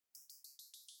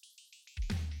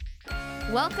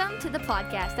Welcome to the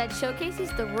podcast that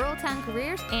showcases the rural town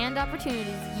careers and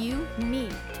opportunities you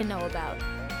need to know about.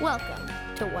 Welcome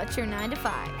to What's Your 9 to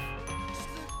 5.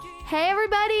 Hey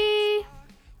everybody!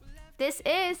 This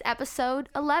is episode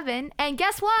 11, and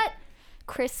guess what?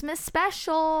 Christmas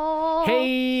special!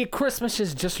 Hey, Christmas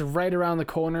is just right around the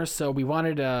corner, so we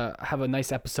wanted to have a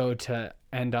nice episode to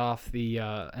end off the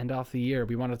year.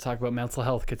 We want to talk about mental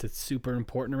health because it's super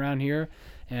important around here,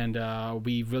 and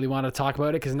we really want to talk about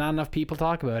it because not enough people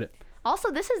talk about it.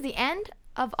 Also, this is the end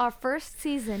of our first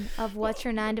season of What's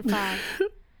Your 9 to 5.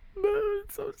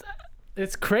 It's so sad.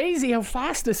 It's crazy how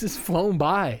fast this has flown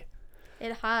by.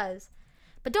 It has.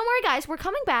 But don't worry, guys. We're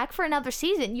coming back for another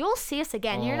season. You'll see us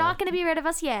again. You're not going to be rid of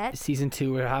us yet. Season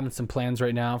 2, we're having some plans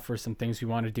right now for some things we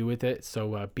want to do with it.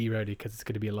 So be ready because it's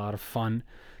going to be a lot of fun.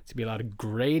 It's going to be a lot of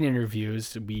great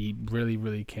interviews. We really,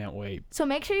 really can't wait. So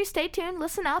make sure you stay tuned,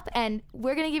 listen up, and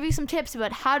we're going to give you some tips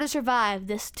about how to survive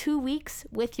this 2 weeks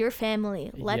with your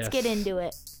family. Let's get into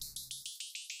it.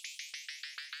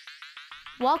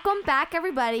 Welcome back,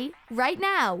 everybody. Right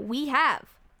now, we have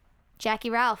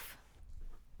Jackie Ralph.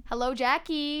 Hello,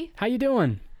 Jackie. How you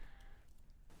doing?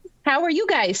 How are you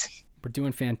guys? We're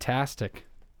doing fantastic.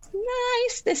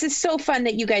 Nice. This is so fun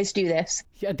that you guys do this.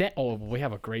 Yeah. We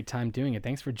have a great time doing it.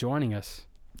 Thanks for joining us.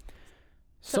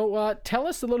 So tell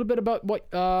us a little bit about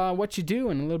what you do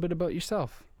and a little bit about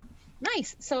yourself.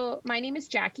 Nice. So my name is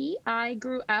Jackie. I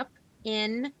grew up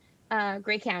in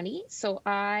Grey County. So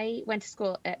I went to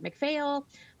school at McPhail.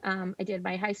 I did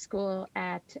my high school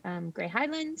at Grey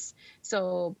Highlands.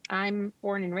 So I'm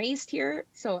born and raised here.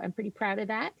 So I'm pretty proud of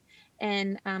that.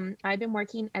 And I've been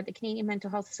working at the Canadian Mental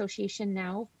Health Association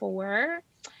now for,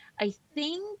 I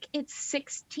think it's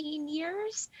 16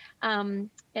 years. And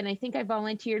I think I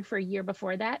volunteered for a year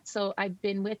before that. So I've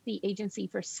been with the agency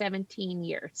for 17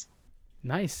 years.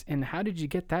 Nice. And how did you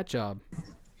get that job?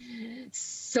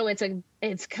 So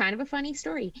it's kind of a funny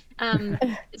story.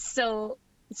 So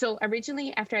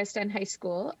originally, after I was done high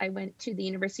school, I went to the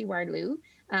University of Waterloo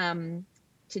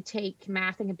to take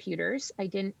math and computers. I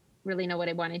didn't really know what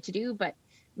I wanted to do, but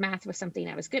math was something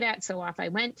I was good at, so off I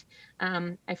went.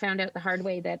 I found out the hard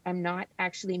way that I'm not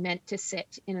actually meant to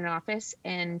sit in an office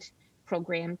and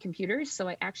program computers, so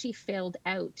I actually failed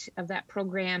out of that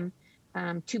program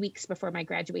 2 weeks before my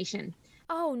graduation.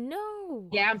 Oh, no.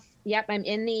 Yep. I'm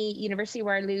in the University of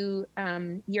Waterloo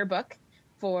yearbook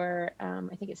for,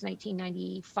 I think it's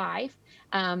 1995.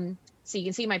 So you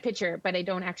can see my picture, but I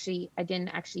didn't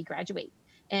actually graduate.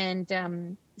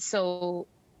 And so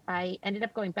I ended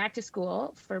up going back to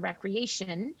school for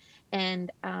recreation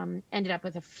and ended up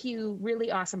with a few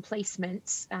really awesome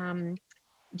placements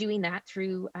doing that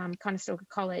through Conestoga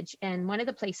College. And one of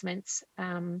the placements,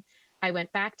 I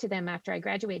went back to them after I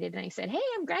graduated and I said, hey,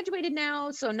 I'm graduated now,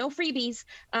 so no freebies.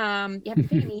 You have to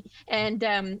pay me.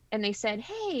 And they said,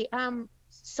 hey,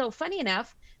 so funny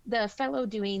enough, the fellow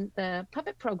doing the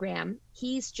puppet program,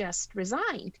 he's just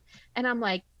resigned. And I'm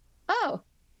like, oh,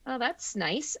 that's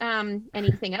nice.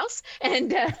 Anything else?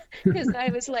 And because I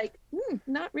was like,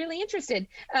 not really interested.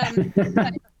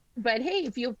 But hey,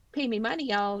 if you'll pay me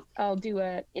money, I'll do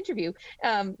an interview.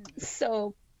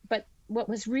 But what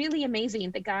was really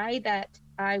amazing, the guy that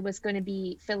I was going to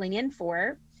be filling in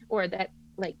for, or that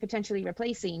like potentially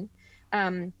replacing,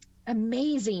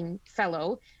 amazing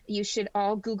fellow. You should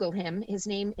all Google him. His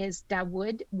name is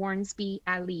Dawood Warnsby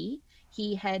Ali.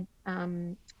 He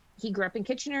grew up in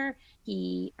Kitchener.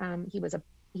 He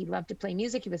loved to play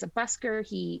music. He was a busker.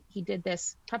 He did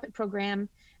this puppet program,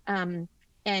 and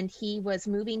he was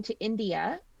moving to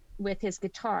India with his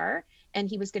guitar, and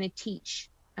he was going to teach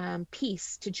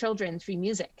peace to children through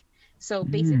music. So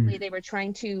basically, they were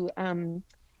trying to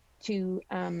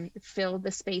fill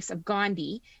the space of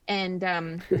Gandhi, and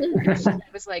I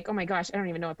was like, oh my gosh, I don't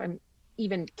even know if I'm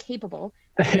even capable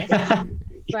of this.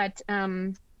 But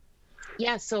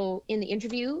yeah, so in the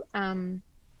interview,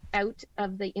 out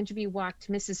of the interview walked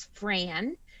Mrs.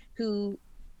 Fran, who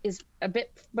is a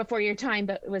bit before your time,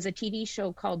 but it was a TV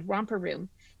show called Romper Room.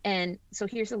 And so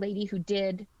here's a lady who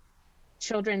did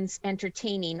children's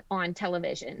entertaining on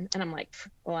television. And I'm like,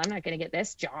 well, I'm not going to get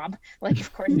this job. Like,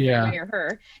 of course, I'm going to hire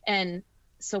her. And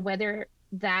so whether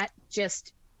that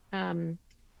just, I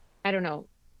don't know,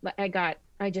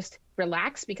 I just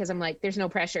relaxed because I'm like, there's no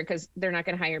pressure because they're not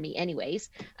going to hire me anyways.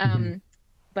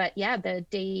 But yeah, the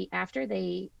day after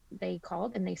they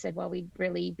called and they said, well, we'd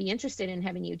really be interested in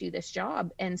having you do this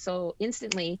job. And so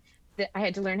instantly I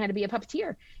had to learn how to be a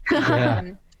puppeteer.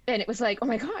 And it was like, oh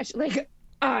my gosh, like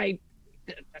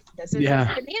this is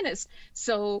bananas.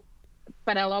 So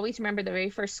but I'll always remember the very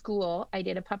first school I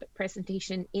did a puppet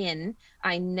presentation in.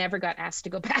 I never got asked to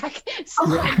go back. So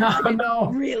I did No.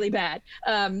 really bad.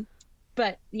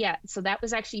 But yeah, so that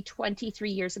was actually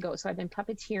 23 years ago. So I've been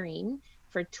puppeteering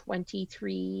for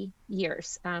 23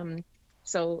 years.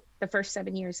 So the first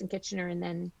 7 years in Kitchener, and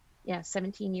then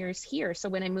 17 years here. So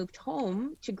when I moved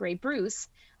home to Grey Bruce,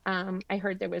 I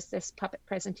heard there was this puppet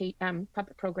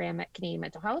program at Canadian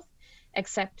Mental Health,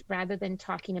 except rather than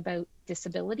talking about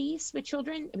disabilities with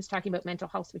children, it was talking about mental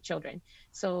health with children.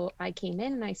 So I came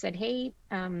in and I said, hey,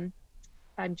 I'm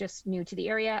just new to the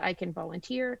area, I can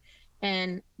volunteer.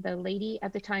 And the lady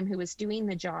at the time who was doing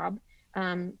the job,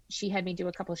 she had me do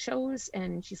a couple shows,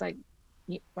 and she's like,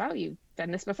 wow, you've done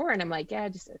this before? And I'm like, yeah,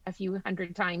 just a few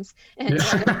hundred times. And,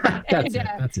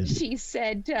 That's it. she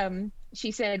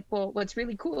said, well, what's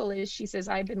really cool is, she says,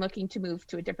 I've been looking to move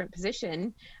to a different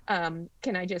position. Can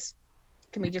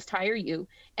we just hire you?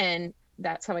 And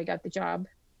that's how I got the job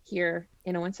here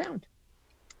in Owen Sound.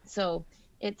 So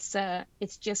it's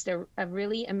just a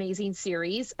really amazing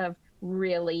series of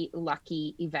really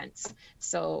lucky events.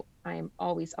 So I'm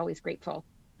always grateful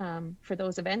for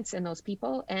those events and those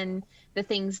people, and the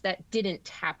things that didn't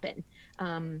happen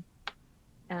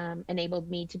enabled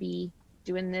me to be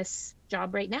doing this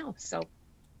job right now. So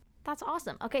That's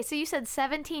awesome. Okay, so you said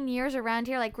 17 years around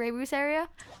here, like Grey Bruce area?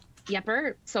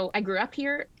 Yepper. So I grew up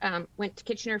here, went to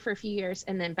Kitchener for a few years,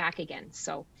 and then back again.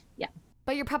 So yeah.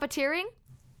 But you're puppeteering?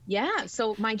 Yeah.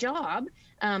 So my job,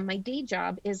 my day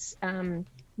job is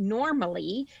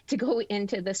normally to go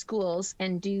into the schools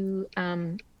and do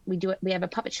we have a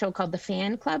puppet show called the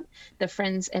Fan Club, the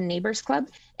Friends and Neighbors Club,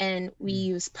 and we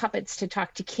use puppets to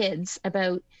talk to kids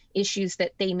about issues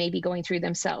that they may be going through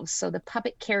themselves. So the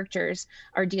puppet characters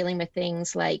are dealing with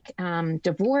things like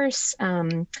divorce,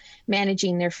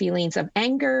 managing their feelings of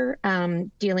anger,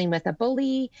 dealing with a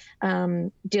bully,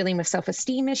 dealing with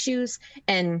self-esteem issues,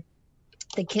 and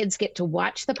the kids get to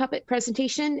watch the puppet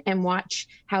presentation and watch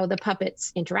how the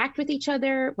puppets interact with each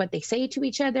other, what they say to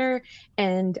each other.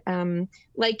 And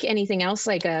like anything else,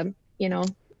 like a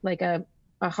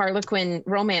Harlequin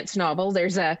romance novel,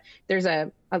 there's a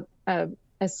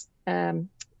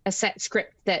set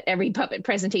script that every puppet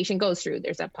presentation goes through.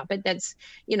 There's a puppet that's,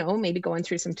 maybe going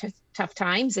through some tough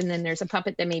times. And then there's a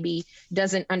puppet that maybe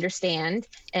doesn't understand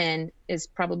and is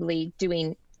probably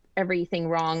doing everything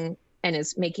wrong and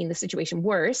is making the situation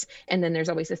worse. And then there's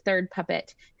always a third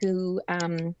puppet who,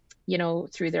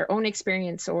 through their own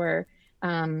experience or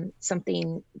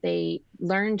something they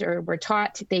learned or were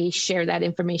taught, they share that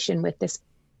information with this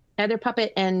other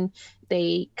puppet and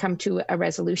they come to a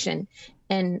resolution.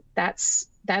 And that's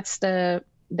the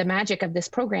magic of this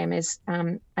program is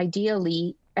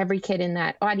ideally every kid in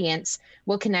that audience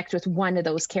will connect with one of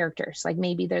those characters. Like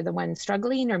maybe they're the one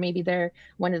struggling, or maybe they're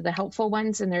one of the helpful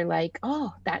ones and they're like,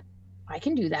 oh, that I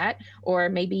can do that. Or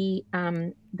maybe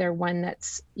they're one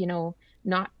that's,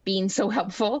 not being so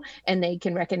helpful and they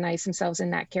can recognize themselves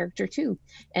in that character too.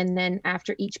 And then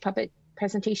after each puppet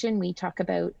presentation, we talk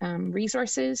about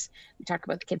resources. We talk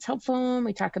about the kids' help phone.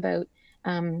 We talk about,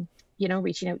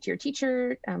 reaching out to your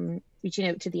teacher, reaching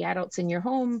out to the adults in your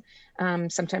home,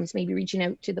 sometimes maybe reaching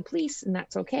out to the police, and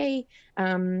that's okay.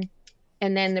 And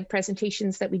then the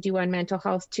presentations that we do on mental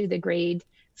health to the grade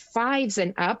 5s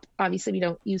and up. Obviously, we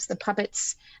don't use the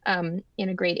puppets in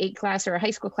a grade 8 class or a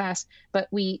high school class, but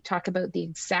we talk about the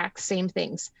exact same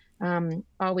things,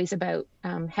 always about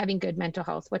having good mental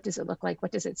health. What does it look like?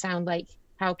 What does it sound like?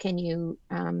 How can you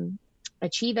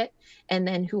achieve it? And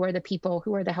then who are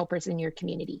the helpers in your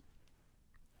community?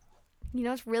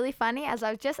 It's really funny. As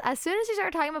soon as you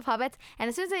started talking about puppets, and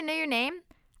as soon as I know your name,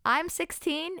 I'm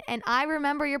 16 and I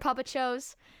remember your puppet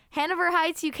shows. Hanover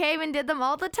Heights, you came and did them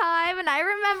all the time, and I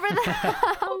remember them.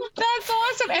 Oh, that's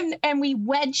awesome. And we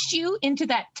wedged you into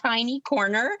that tiny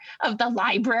corner of the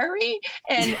library.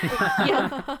 And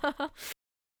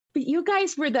but you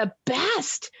guys were the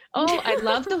best. Oh, I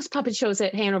love those puppet shows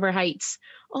at Hanover Heights.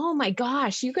 Oh my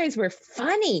gosh, you guys were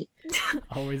funny.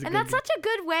 Always. And that's such a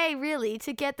good way, really,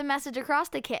 to get the message across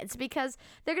to kids, because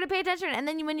they're going to pay attention. And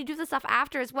then when you do the stuff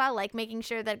after as well, like making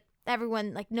sure that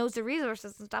everyone knows the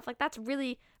resources and stuff, that's a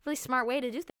really, really smart way to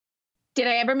do things. Did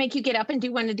I ever make you get up and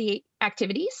do one of the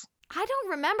activities? I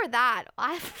don't remember that.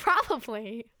 I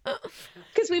probably.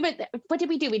 Because what did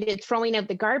we do? We did throwing out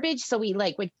the garbage. So we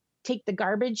would take the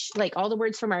garbage, all the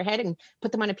words from our head, and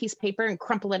put them on a piece of paper and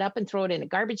crumple it up and throw it in a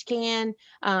garbage can.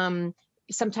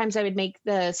 Sometimes I would make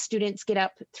the students get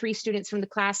up, 3 students from the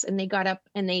class, and they got up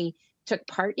and they took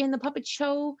part in the puppet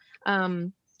show.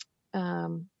 We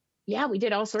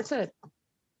did all sorts of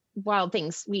wild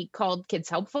things. We called Kids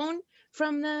Help Phone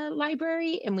from the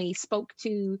library, and we spoke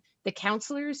to the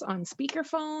counselors on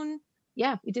speakerphone.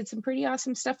 Yeah, we did some pretty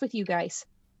awesome stuff with you guys.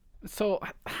 So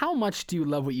how much do you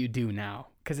love what you do now?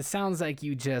 Because it sounds like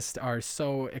you just are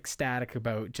so ecstatic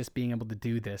about just being able to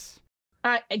do this.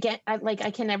 Again,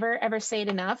 I can never ever say it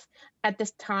enough. At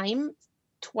this time,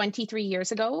 23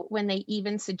 years ago, when they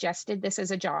even suggested this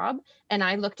as a job, and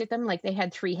I looked at them like they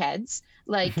had three heads,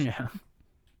 like Yeah.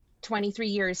 23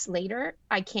 years later,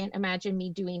 I can't imagine me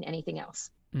doing anything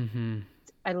else. Mm-hmm.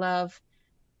 I love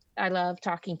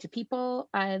talking to people.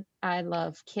 I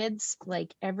love kids.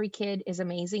 Like, every kid is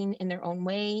amazing in their own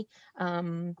way.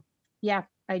 Yeah,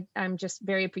 I'm just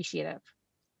very appreciative.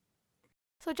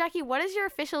 So, Jackie, what is your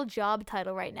official job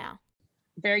title right now?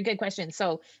 Very good question.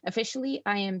 So officially,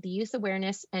 I am the Youth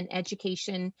Awareness and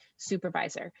Education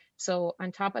Supervisor. So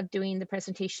on top of doing the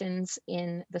presentations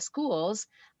in the schools,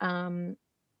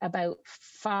 about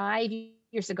 5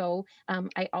 years ago,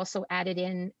 I also added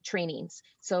in trainings.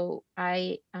 So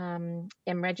I am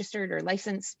registered or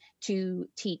licensed to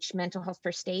teach mental health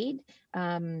first aid,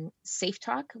 Safe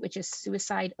Talk, which is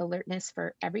suicide alertness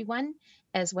for everyone,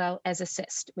 as well as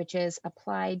ASSIST, which is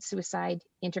applied suicide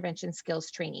intervention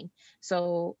skills training.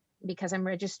 So because I'm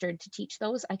registered to teach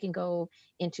those, I can go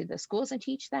into the schools and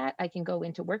teach that. I can go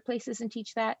into workplaces and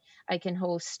teach that. I can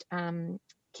host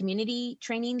community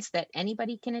trainings that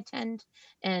anybody can attend.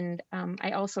 And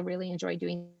I also really enjoy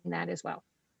doing that as well.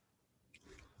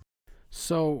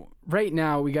 So right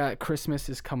now we got Christmas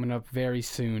is coming up very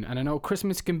soon, and I know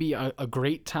Christmas can be a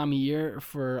great time of year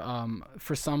for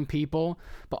some people,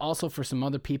 but also for some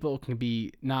other people it can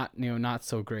be not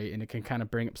so great, and it can kind of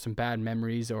bring up some bad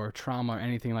memories or trauma or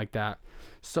anything like that.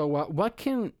 So what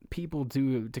can people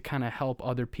do to kind of help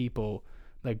other people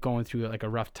like going through like a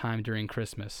rough time during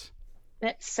Christmas?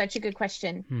 That's such a good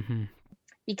question. Mm-hmm.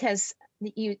 Because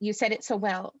you said it so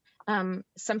well.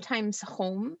 Sometimes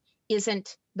home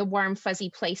isn't the warm, fuzzy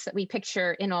place that we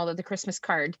picture in all of the Christmas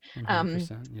card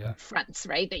fronts,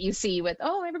 right? That you see with,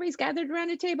 oh, everybody's gathered around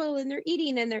a table and they're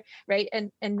eating and they're right.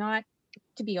 And not,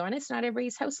 to be honest, not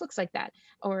everybody's house looks like that,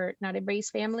 or not everybody's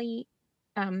family,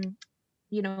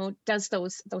 does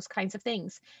those kinds of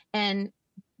things.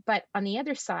 But on the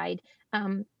other side,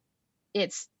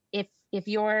 it's if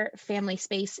your family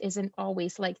space isn't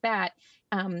always like that,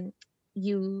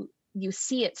 you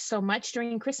see it so much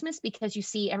during Christmas because you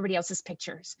see everybody else's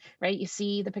pictures, right? You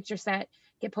see the pictures that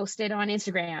get posted on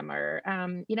Instagram or,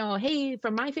 hey,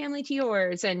 from my family to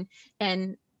yours. And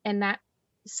that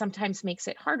sometimes makes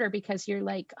it harder because you're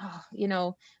like,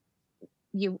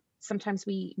 sometimes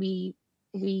we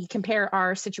compare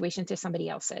our situation to somebody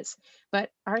else's, but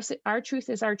our truth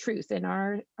is our truth, and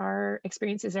our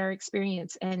experience is our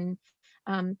experience. And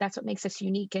that's what makes us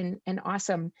unique and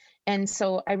awesome. And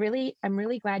so I'm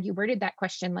really glad you worded that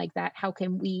question like that. How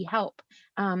can we help?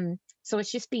 So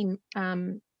it's just being,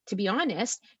 to be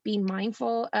honest, being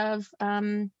mindful of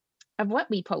what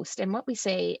we post and what we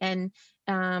say, and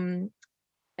how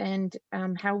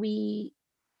we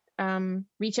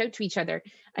reach out to each other.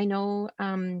 I know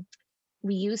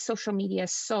we use social media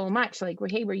so much, like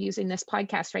we're using this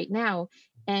podcast right now,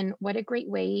 and what a great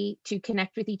way to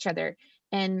connect with each other.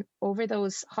 And over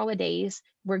those holidays,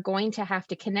 we're going to have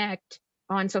to connect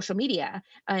on social media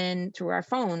and through our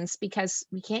phones because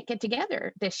we can't get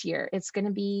together this year. It's going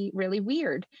to be really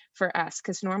weird for us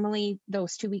because normally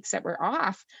those 2 weeks that we're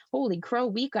off, holy crow,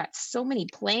 we got so many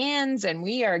plans and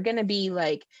we are going to be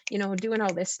like, doing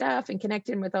all this stuff and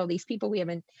connecting with all these people we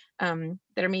haven't,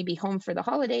 that are maybe home for the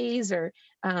holidays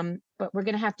but we're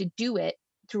going to have to do it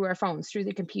through our phones, through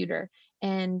the computer.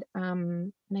 And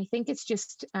I think it's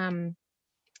just, I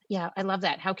love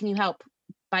that. How can you help?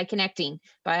 By connecting,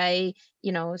 by,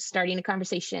 starting a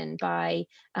conversation, by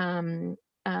doing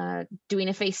a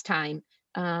FaceTime,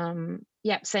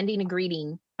 sending a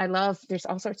greeting. There's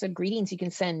all sorts of greetings you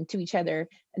can send to each other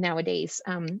nowadays.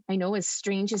 I know, as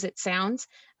strange as it sounds,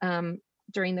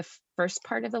 during the first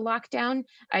part of the lockdown,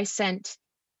 I sent,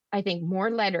 I think, more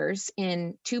letters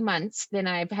in 2 months than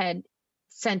I've had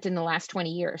sent in the last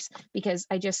 20 years because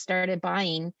I just started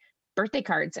buying birthday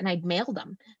cards and I'd mail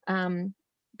them.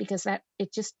 Because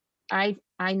I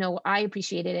know I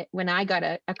appreciated it when I got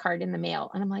a card in the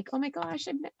mail, and I'm like, oh my gosh,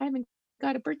 I haven't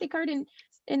got a birthday card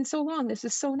in so long. This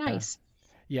is so nice.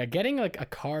 Yeah, getting like a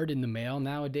card in the mail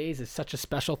nowadays is such a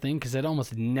special thing because it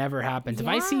almost never happens. Yeah.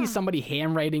 If I see somebody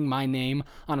handwriting my name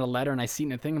on a letter and I see it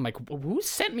in a thing, I'm like, who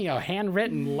sent me a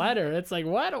handwritten letter? It's like,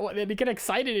 what? And you get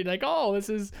excited. Like, oh, this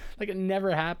is like, it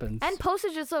never happens. And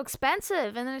postage is so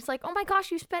expensive. And then it's like, oh my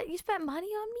gosh, you spent money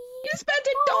on me? You spent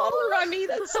 $1 on me.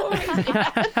 That's so amazing.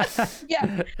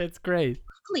 Yeah. It's great.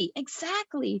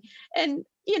 exactly. And,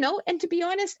 and to be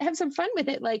honest, have some fun with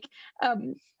it. Like,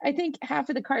 I think half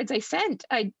of the cards I sent,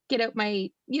 I'd get out my,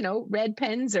 red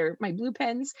pens or my blue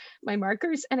pens, my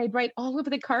markers, and I'd write all over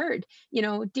the card,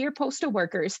 dear postal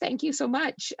workers, thank you so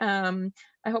much.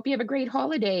 I hope you have a great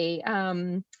holiday.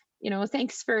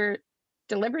 Thanks for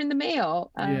delivering the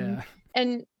mail. Yeah.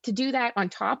 And to do that on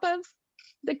top of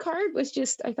the card was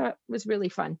just, I thought was really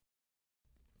fun.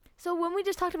 So when we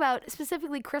just talked about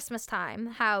specifically Christmas time,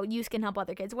 how youth can help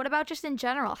other kids, what about just in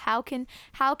general? How can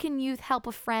youth help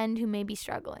a friend who may be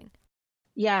struggling?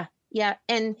 Yeah.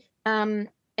 And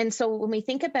so when we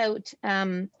think about,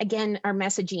 again, our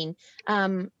messaging,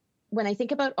 when I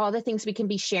think about all the things we can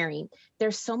be sharing,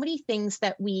 there's so many things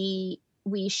that we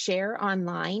share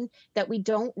online that we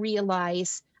don't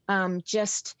realize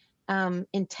just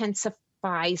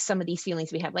intensify some of these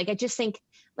feelings we have. Like, I just think,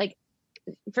 like,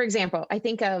 for example, I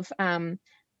think of, how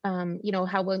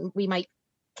we might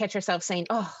catch ourselves saying,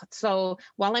 oh, so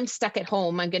while I'm stuck at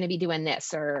home, I'm going to be doing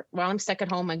this, or while I'm stuck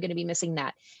at home, I'm going to be missing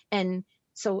that. And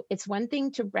so it's one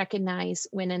thing to recognize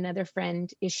when another friend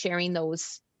is sharing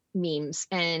those memes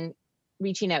and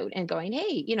reaching out and going,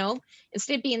 hey,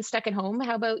 instead of being stuck at home,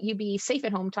 how about you be safe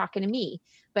at home talking to me?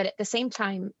 But at the same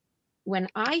time, when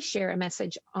I share a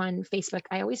message on Facebook,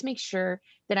 I always make sure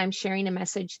that I'm sharing a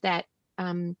message that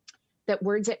that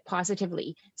words it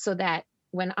positively, so that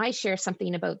when I share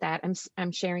something about that,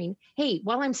 I'm sharing, hey,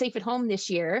 while I'm safe at home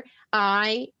this year,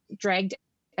 I dragged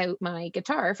out my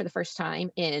guitar for the first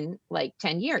time in like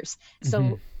 10 years. Mm-hmm.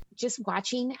 So just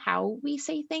watching how we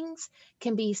say things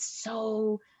can be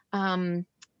so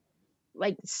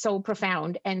so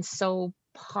profound and so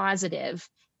positive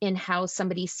in how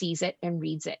somebody sees it and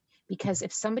reads it. Because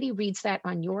if somebody reads that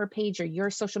on your page or your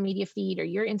social media feed or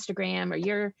your Instagram or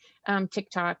your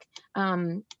TikTok,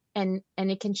 and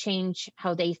it can change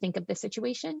how they think of the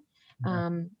situation.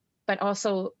 Mm-hmm. But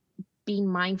also being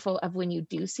mindful of when you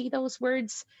do see those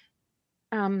words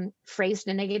phrased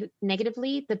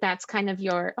negatively, that's kind of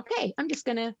your, okay, I'm just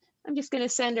gonna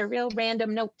send a real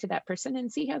random note to that person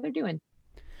and see how they're doing.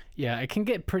 Yeah, it can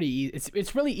get pretty easy.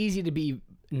 It's really easy to be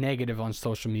negative on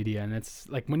social media, and it's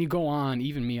like when you go on,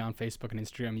 even me on Facebook and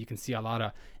Instagram, you can see a lot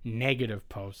of negative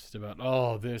posts about,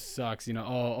 oh, this sucks, and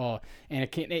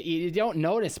you don't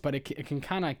notice, but it can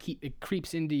kind of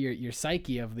creeps into your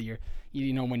psyche of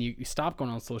when you stop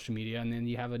going on social media, and then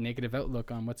you have a negative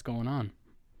outlook on what's going on.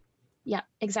 Yeah,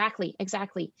 exactly.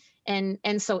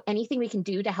 And so anything we can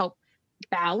do to help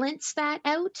balance that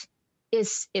out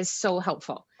is so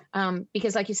helpful.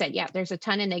 Because like you said, yeah, there's a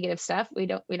ton of negative stuff. We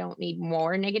don't need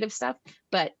more negative stuff,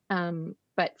 but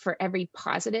for every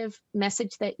positive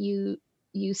message that you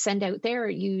send out there or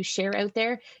you share out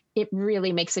there, it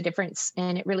really makes a difference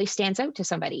and it really stands out to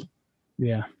somebody.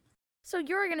 Yeah. So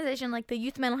your organization, like the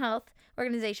Youth Mental Health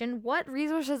Organization, what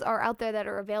resources are out there that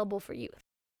are available for youth?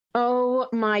 Oh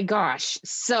my gosh.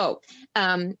 So,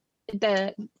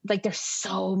 there's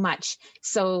so much.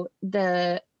 So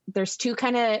there's two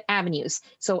kind of avenues.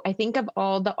 So I think of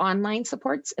all the online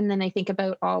supports, and then I think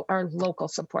about all our local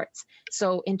supports.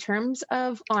 So in terms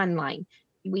of online,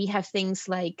 we have things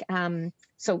like,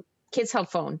 so Kids Help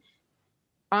Phone,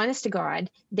 honest to God,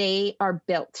 they are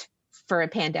built for a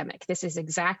pandemic. This is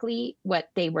exactly what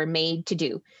they were made to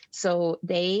do. So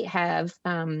they have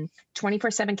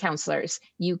 24/7 counselors.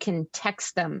 You can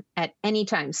text them at any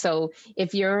time. So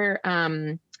if you're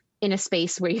in a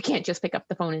space where you can't just pick up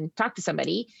the phone and talk to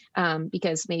somebody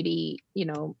because maybe,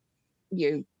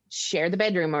 you share the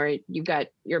bedroom or you've got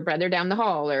your brother down the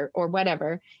hall or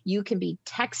whatever, you can be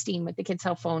texting with the Kids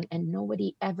Help Phone and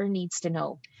nobody ever needs to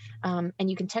know. And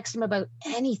you can text them about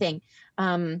anything.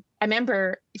 I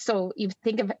remember, so you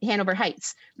think of Hanover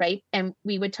Heights, right? And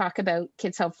we would talk about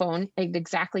Kids Help Phone at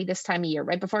exactly this time of year,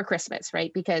 right before Christmas,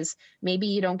 right? Because maybe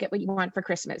you don't get what you want for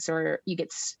Christmas, or you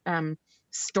get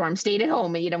storm stayed at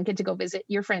home and you don't get to go visit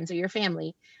your friends or your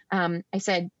family. I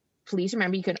said, please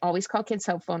remember, you can always call Kids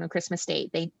Help Phone on Christmas Day.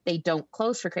 They don't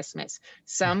close for Christmas.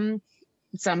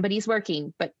 Somebody's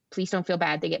working, but please don't feel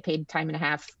bad. They get paid time and a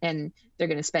half and they're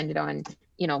going to spend it on,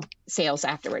 sales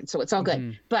afterwards. So it's all good.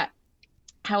 Mm-hmm. But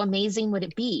how amazing would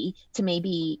it be to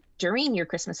maybe during your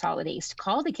Christmas holidays to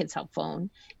call the Kids Help Phone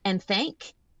and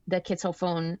thank the Kids Help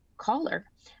Phone caller,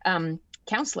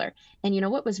 counselor.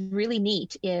 And what was really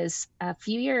neat is a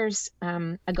few years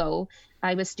ago,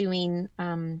 I was doing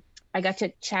I got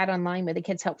to chat online with a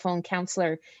Kids Help Phone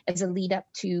counselor as a lead up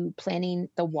to planning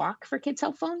the walk for Kids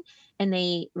Help Phone. And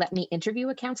they let me interview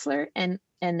a counselor, and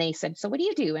they said, so what do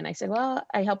you do? And I said, well,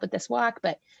 I help with this walk,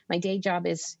 but my day job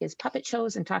is puppet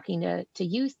shows and talking to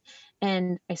youth.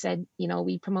 And I said,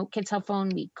 we promote Kids Help Phone.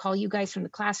 We call you guys from the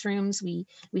classrooms. We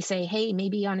say, hey,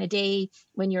 maybe on a day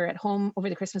when you're at home over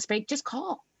the Christmas break, just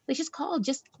call. Just call,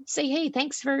 just say, hey,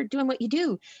 thanks for doing what you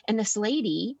do. And this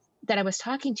lady that I was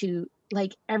talking to,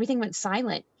 like, everything went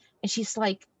silent. And she's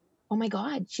like, oh my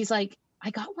God. She's like, I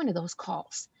got one of those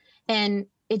calls. And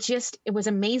it was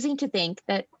amazing to think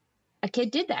that a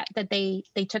kid did that they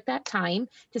took that time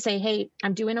to say, hey,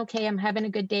 I'm doing okay. I'm having a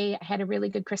good day. I had a really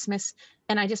good Christmas.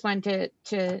 And I just wanted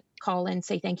to call and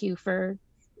say thank you for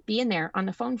being there on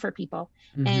the phone for people.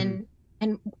 And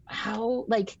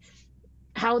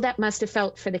how that must have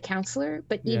felt for the counselor,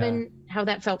 but even how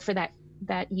that felt for that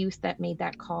youth that made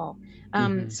that call.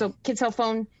 So Kids Help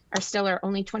Phone are still our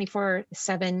only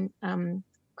 24/7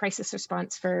 crisis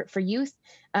response for youth.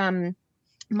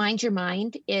 Mind Your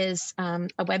Mind is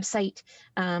a website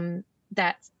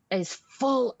that is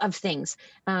full of things.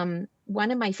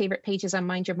 One of my favorite pages on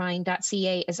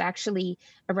mindyourmind.ca is actually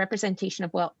a representation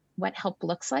of what help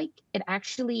looks like. It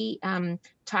actually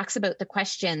talks about the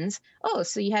questions. Oh,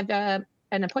 so you have an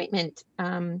appointment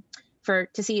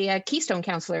to see a Keystone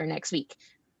counselor next week.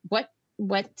 What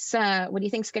do you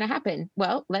think is going to happen?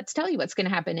 Well, let's tell you what's going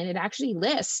to happen. And it actually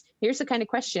lists, here's the kind of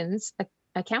questions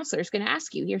a counselor is going to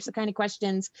ask you. Here's the kind of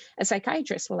questions a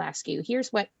psychiatrist will ask you. Here's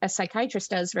what a psychiatrist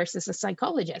does versus a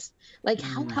psychologist. Like,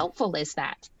 how helpful is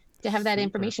that to have that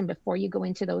information before you go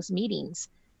into those meetings?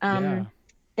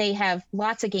 They have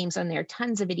lots of games on there,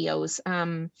 tons of videos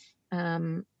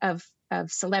of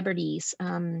celebrities.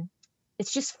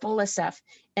 It's just full of stuff.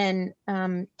 And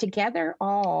Together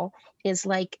All is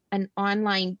like an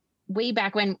online, way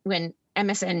back when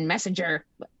MSN Messenger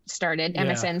started,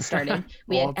 MSN started,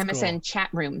 we had MSN chat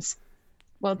rooms.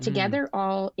 Well, Together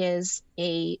All is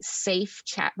a safe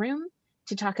chat room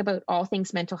to talk about all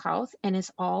things mental health, and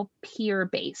it's all peer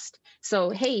based. So,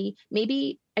 hey,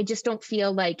 maybe I just don't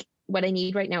feel like what I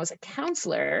need right now is a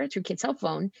counselor through Kids Help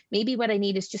Phone. Maybe what I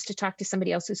need is just to talk to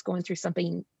somebody else who's going through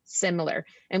something similar,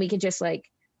 and we can just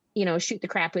shoot the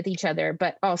crap with each other,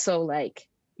 but also like,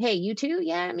 hey, you too?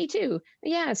 Yeah, me too.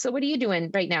 Yeah. So what are you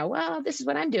doing right now? Well, this is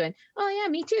what I'm doing. Oh yeah,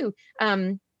 me too.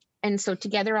 And so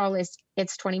Together All it's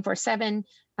 24/7.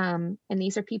 And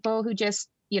these are people who just,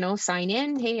 sign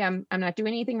in. Hey, I'm not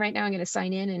doing anything right now. I'm going to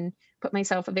sign in and put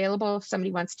myself available if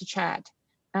somebody wants to chat.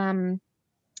 And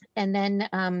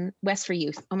then West for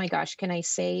Youth. Oh my gosh, can I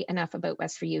say enough about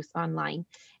West for Youth online?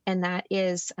 And that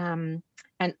is an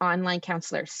online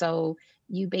counselor. So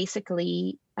you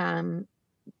basically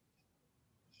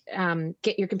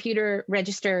get your computer,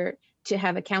 register to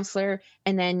have a counselor,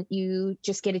 and then you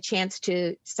just get a chance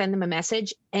to send them a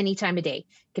message any time of day.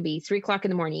 It could be 3:00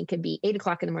 in the morning, it could be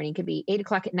 8:00 in the morning, it could be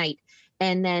 8:00 at night.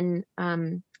 And then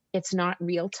it's not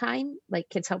real time like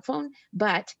Kids Help Phone,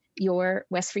 but your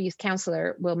West for Youth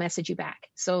counselor will message you back.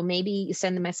 So maybe you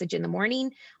send the message in the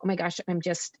morning. Oh my gosh, I've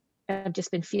just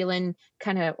been feeling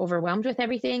kind of overwhelmed with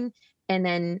everything. And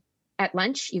then at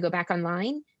lunch, you go back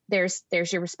online. There's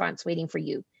your response waiting for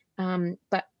you.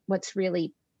 But what's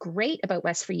really great about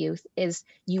West for Youth is,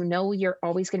 you're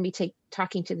always going to be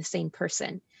talking to the same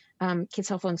person. Kids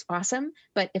Help Phone's awesome.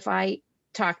 But if I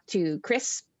talk to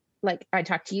Chris, like I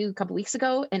talked to you a couple weeks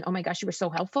ago, and oh my gosh, you were so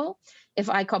helpful.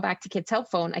 If I call back to Kids Help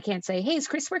Phone, I can't say, hey, is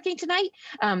Chris working tonight?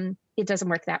 It doesn't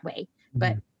work that way.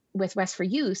 But with West for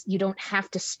Youth, you don't have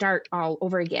to start all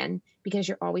over again because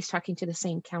you're always talking to the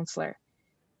same counselor.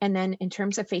 And then in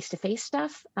terms of face-to-face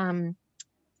stuff,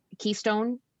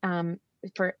 Keystone,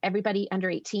 for everybody under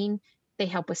 18, they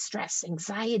help with stress,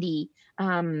 anxiety,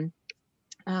 not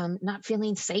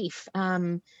feeling safe,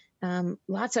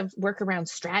 lots of workaround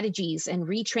strategies and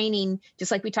retraining,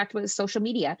 just like we talked about with social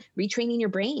media, retraining your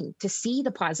brain to see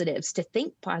the positives, to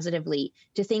think positively,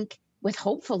 to think with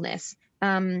hopefulness.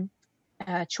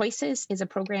 Choices is a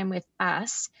program with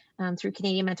us through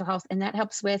Canadian Mental Health, and that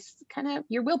helps with kind of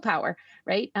your willpower,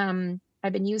 right?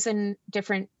 I've been using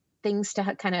different things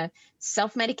to kind of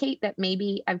self-medicate that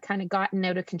maybe I've kind of gotten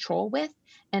out of control with,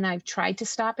 and I've tried to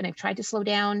stop and I've tried to slow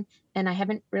down, and I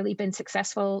haven't really been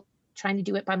successful trying to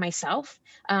do it by myself.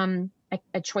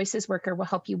 A choices worker will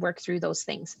help you work through those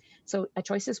things. So a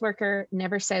choices worker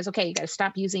never says, okay, you got to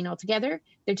stop using altogether.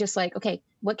 They're just like, okay,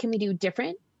 what can we do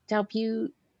different to help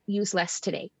you use less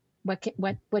today? What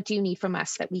do you need from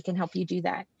us that we can help you do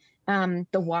that?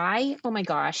 The why, oh my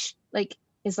gosh, like,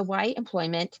 is the why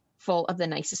employment full of the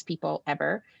nicest people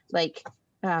ever? Like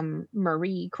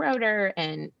Marie Crowder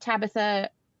and Tabitha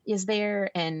is there,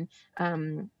 and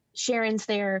Sharon's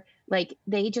there. Like,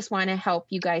 they just want to help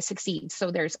you guys succeed.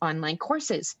 So there's online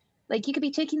courses. Like, you could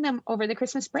be taking them over the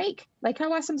Christmas break. Like,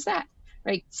 how awesome is that?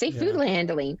 Right? Safe food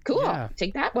handling. Cool. Yeah.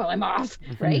 Take that while I'm off.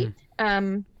 Right.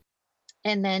 And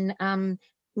then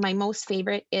my most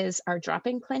favorite is our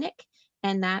drop-in clinic.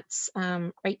 And that's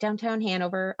right downtown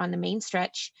Hanover on the main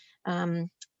stretch.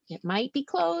 It might be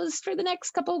closed for the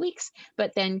next couple of weeks,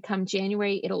 but then come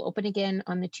January, it'll open again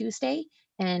on the Tuesday.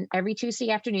 And every Tuesday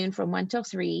afternoon from 1 till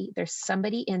 3, there's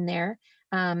somebody in there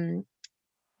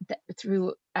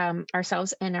through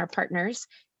ourselves and our partners.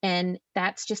 And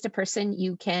that's just a person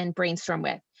you can brainstorm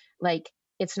with. Like,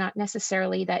 it's not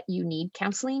necessarily that you need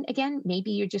counseling again.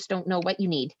 Maybe you just don't know what you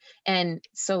need. And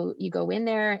so you go in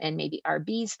there, and maybe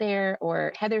RB's there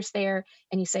or Heather's there,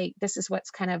 and you say, this is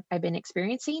what's kind of I've been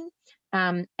experiencing.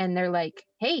 And they're like,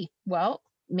 hey, well,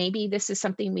 maybe this is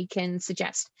something we can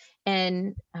suggest.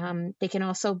 And they can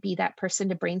also be that person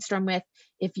to brainstorm with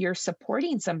if you're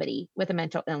supporting somebody with a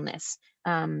mental illness.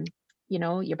 You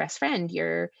know, your best friend,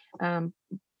 your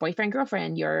boyfriend,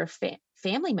 girlfriend, your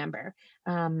family member.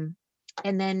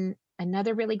 And then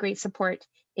another really great support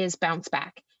is Bounce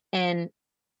Back. And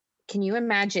can you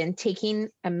imagine taking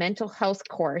a mental health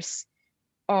course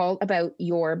all about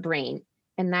your brain?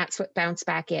 And that's what Bounce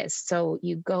Back is. So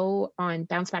you go on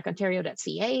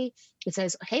bouncebackontario.ca. It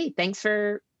says, hey, thanks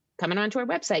for coming onto our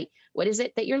website. What is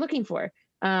it that you're looking for?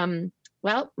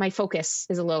 Well, my focus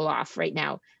is a little off right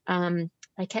now.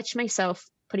 I catch myself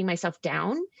putting myself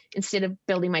down instead of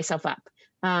building myself up.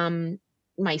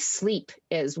 My sleep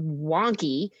is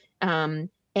wonky,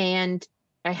 and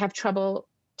I have trouble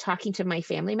talking to my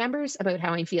family members about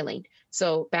how I'm feeling.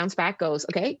 So Bounce Back goes,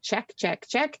 okay, check, check,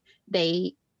 check.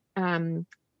 They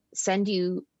send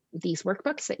you these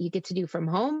workbooks that you get to do from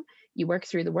home. You work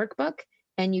through the workbook,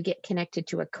 and you get connected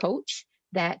to a coach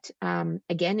that,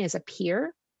 again, is a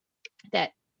peer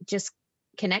that just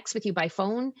connects with you by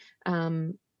phone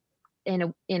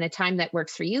in a time that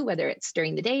works for you, whether it's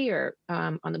during the day or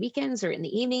on the weekends or in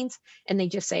the evenings. And they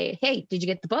just say, hey, did you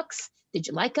get the books? Did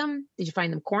you like them? Did you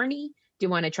find them corny? Do you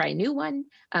want to try a new one?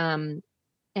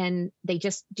 And they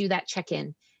just do that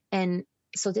check-in. And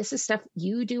so this is stuff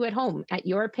you do at home at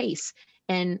your pace.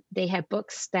 And they have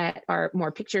books that are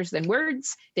more pictures than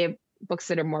words. They have books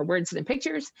that are more words than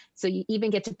pictures. So you even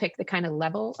get to pick the kind of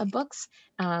level of books.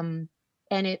 And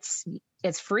it's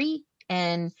free.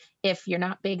 And if you're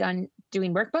not big on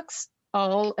doing workbooks,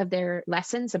 all of their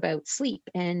lessons about sleep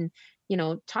and, you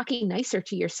know, talking nicer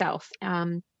to yourself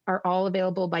are all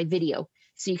available by video.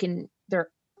 So you can, they're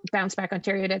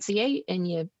bouncebackontario.ca, and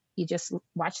you just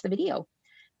watch the video.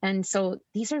 And so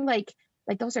these are like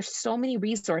those are so many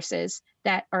resources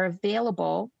that are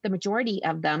available, the majority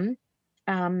of them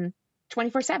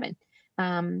 24/7.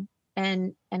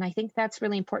 And I think that's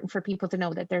really important for people to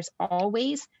know, that there's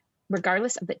always,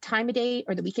 regardless of the time of day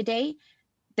or the week of day,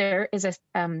 there is a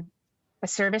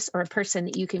service or a person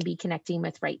that you can be connecting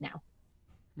with right now.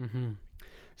 Mm-hmm.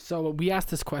 So we asked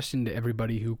this question to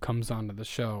everybody who comes onto the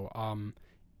show.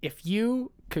 If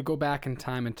you could go back in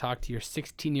time and talk to your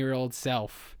 16-year-old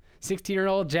self,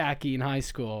 16-year-old Jackie in high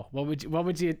school, what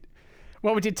would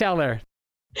you tell her?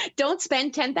 Don't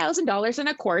spend $10,000 on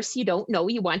a course you don't know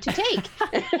you want to take.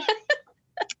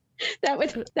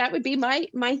 That would be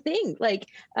my thing. Like,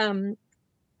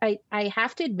 I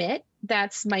have to admit,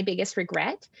 that's my biggest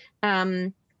regret,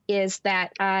 is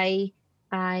that I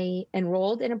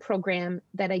enrolled in a program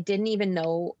that I didn't even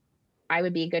know I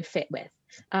would be a good fit with.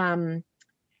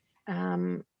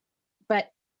 But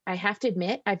I have to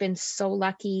admit, I've been so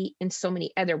lucky in so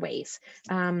many other ways.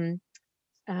 I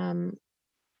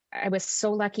was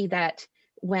so lucky that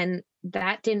when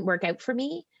that didn't work out for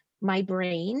me, my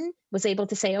brain was able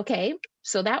to say, okay,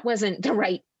 so that wasn't the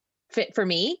right fit for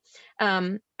me.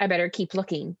 I better keep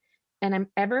looking. And I'm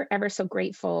ever so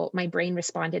grateful my brain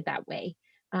responded that way.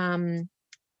 And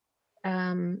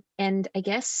I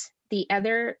guess the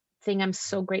other thing I'm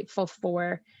so grateful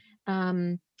for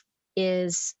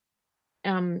is,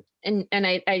 and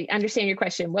I understand your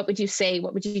question. What would you say?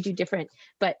 What would you do different?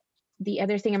 But the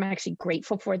other thing I'm actually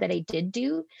grateful for that I did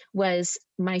do was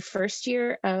my first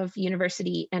year of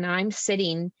university, and I'm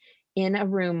sitting in a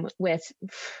room with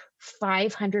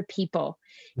 500 people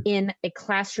in a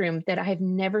classroom that I have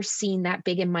never seen that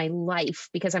big in my life,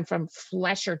 because I'm from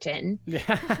Flesherton.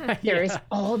 There's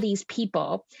all these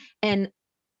people.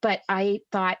 But I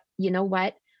thought, you know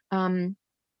what?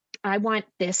 I want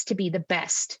this to be the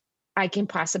best I can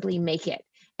possibly make it.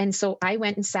 And so I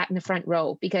went and sat in the front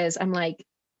row, because I'm like,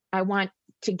 I want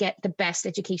to get the best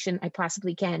education I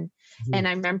possibly can. Mm-hmm. And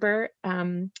I remember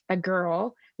a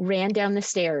girl ran down the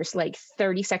stairs like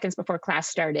 30 seconds before class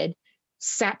started,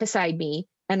 sat beside me,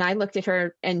 and I looked at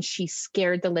her and she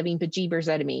scared the living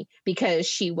bejeebers out of me because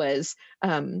she was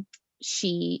not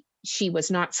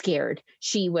scared.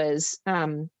 She was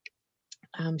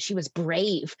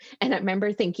brave. And I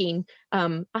remember thinking,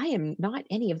 I am not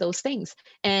any of those things.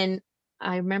 And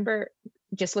I remember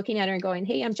just looking at her and going,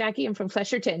 "Hey, I'm Jackie. I'm from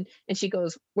Flesherton." And she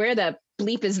goes, "Where the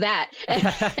bleep is that?"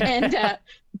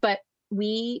 But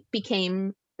we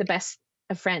became the best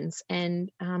of friends.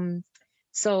 And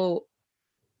so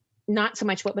not so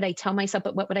much what would I tell myself,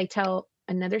 but what would I tell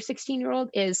another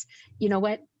 16-year-old is, you know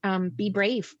what, be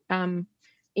brave.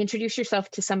 Introduce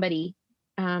yourself to somebody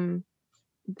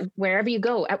wherever you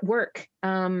go, at work,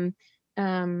 at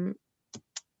a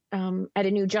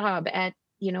new job,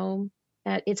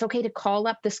 it's okay to call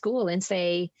up the school and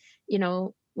say,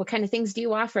 what kind of things do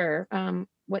you offer?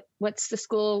 What's the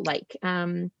school like?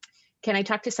 Can I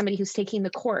talk to somebody who's taking the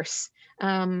course?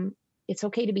 It's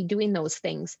okay to be doing those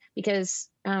things because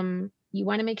you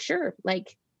want to make sure,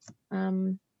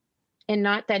 and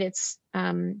not that it's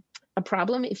a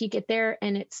problem if you get there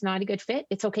and it's not a good fit.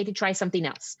 It's okay to try something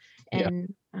else,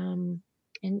 and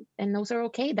those are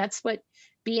okay. That's what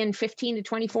being 15 to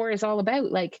 24 is all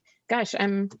about. Like, gosh,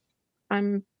 I'm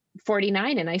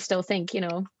 49 and I still think,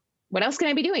 what else can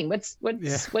I be doing? What's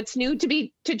new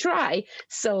to try?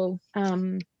 So,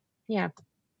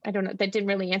 I don't know. That didn't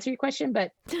really answer your question,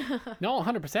 but no,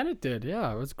 100% it did.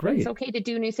 Yeah, it was great. It's okay to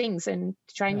do new things and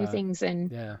try new things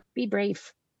and be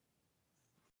brave.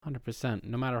 100%.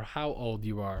 No matter how old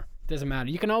you are, it doesn't matter.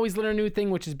 You can always learn a new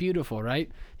thing, which is beautiful, right?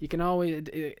 You can always.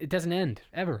 It doesn't end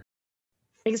ever.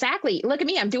 Exactly. Look at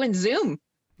me. I'm doing Zoom.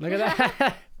 Look at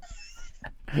that.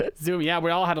 Zoom. Yeah,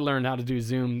 we all had to learn how to do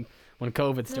Zoom when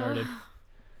COVID started.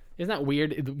 Isn't that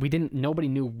weird? Nobody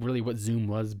knew really what Zoom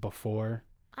was before.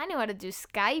 I knew how to do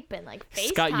Skype and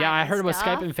FaceTime. Yeah, I heard about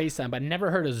Skype and FaceTime, but I never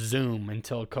heard of Zoom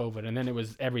until COVID, and then it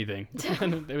was everything.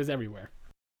 It was everywhere.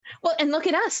 Well, and look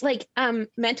at us,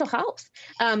 mental health.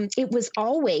 It was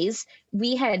always,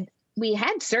 we had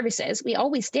services, we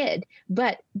always did,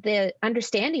 but the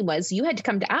understanding was you had to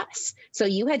come to us. So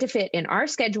you had to fit in our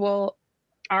schedule,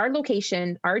 our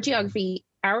location, our geography,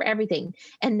 our everything.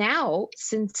 And now,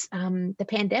 since the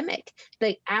pandemic,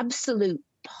 the absolute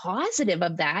positive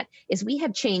of that is we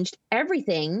have changed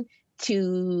everything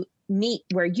to meet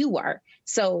where you are.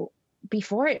 So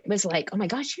before it was like, oh my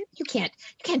gosh, you can't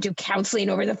do counseling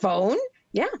over the phone.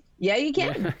 Yeah, you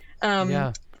can.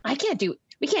 We can't do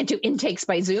intakes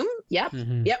by Zoom. Yep.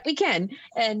 Mm-hmm. Yep, we can.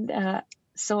 And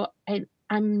so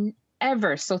I'm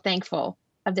ever so thankful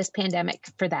of this pandemic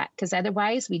for that, because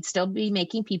otherwise we'd still be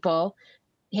making people,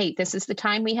 hey, this is the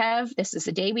time we have. This is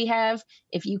the day we have.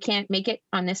 If you can't make it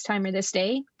on this time or this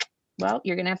day, well,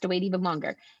 you're going to have to wait even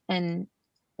longer. And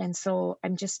so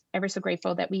I'm just ever so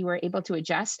grateful that we were able to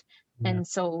adjust. Yeah. And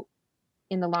so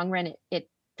in the long run, it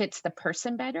fits the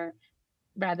person better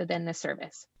rather than the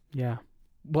service. Yeah.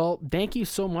 Well, thank you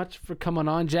so much for coming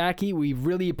on, Jackie. We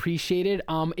really appreciate it.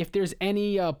 If there's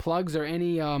any plugs or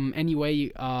any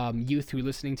way youth who are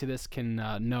listening to this can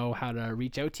know how to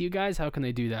reach out to you guys, how can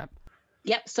they do that?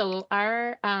 Yep. So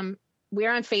we're on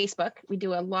Facebook. We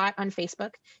do a lot on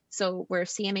Facebook. So we're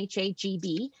CMHA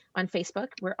GB on Facebook.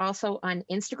 We're also on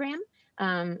Instagram.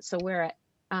 So we're at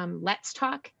Let's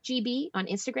Talk GB on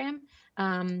Instagram.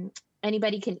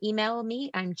 Anybody can email me.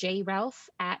 I'm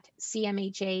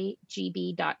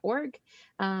jralph@cmhagb.org.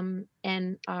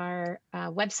 And our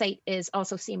website is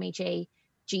also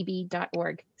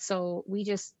cmhagb.org. So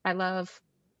I love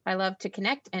to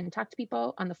connect and talk to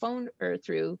people on the phone or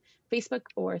through Facebook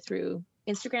or through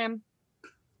Instagram.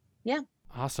 Yeah.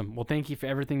 Awesome. Well, thank you for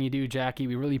everything you do, Jackie.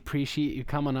 We really appreciate you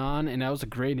coming on, and that was a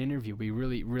great interview. We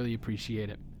really, really appreciate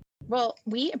it. Well,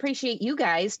 we appreciate you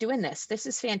guys doing this. This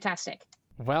is fantastic.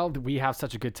 Well, we have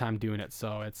such a good time doing it,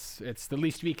 so it's the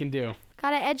least we can do.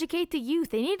 Gotta educate the youth.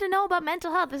 They need to know about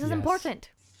mental health. This is important.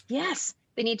 Yes.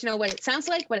 They need to know what it sounds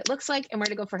like, what it looks like, and where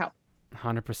to go for help.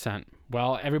 100%.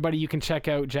 Well, everybody, you can check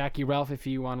out Jackie Ralph if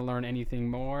you want to learn anything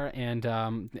more. And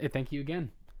thank you again.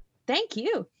 Thank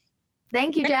you.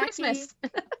 Thank you, Merry Jackie. Christmas.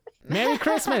 Merry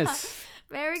Christmas.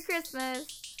 Merry Christmas.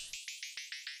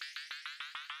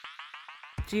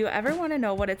 Do you ever want to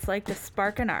know what it's like to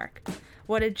spark an arc?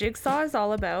 What a jigsaw is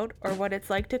all about, or what it's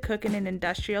like to cook in an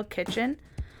industrial kitchen?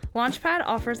 Launchpad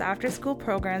offers after-school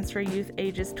programs for youth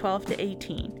ages 12 to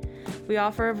 18. We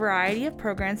offer a variety of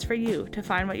programs for you to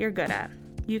find what you're good at.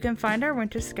 You can find our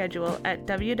winter schedule at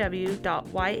www.yatc.ca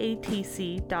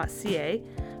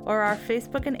or our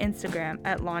Facebook and Instagram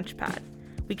at Launchpad.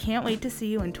 We can't wait to see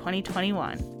you in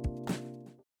 2021.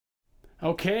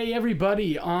 Okay,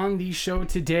 everybody, on the show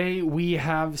today we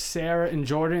have Sarah and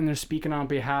Jordan. They're speaking on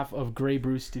behalf of Grey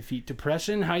Bruce Defeat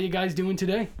Depression. How you guys doing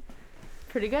today?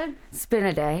 Pretty good. It's been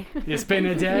a day. It's been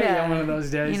a day. Yeah. One of those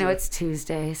days. You know, it's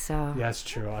Tuesday, so. Yeah, that's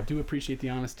true. I do appreciate the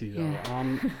honesty, though.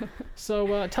 Yeah.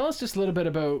 So tell us just a little bit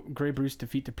about Grey Bruce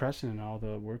Defeat Depression and all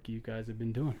the work you guys have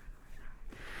been doing.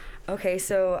 Okay,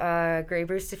 so Grey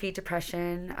Bruce Defeat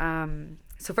Depression.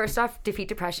 So first off, Defeat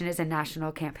Depression is a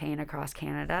national campaign across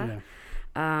Canada. Yeah.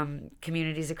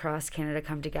 Communities across Canada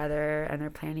come together and they're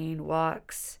planning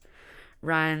walks,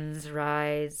 runs,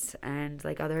 rides, and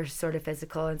like other sort of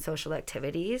physical and social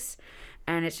activities.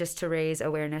 And it's just to raise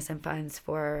awareness and funds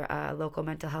for local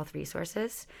mental health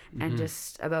resources and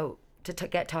just about to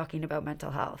get talking about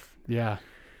mental health. Yeah.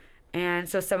 And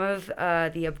so some of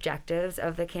the objectives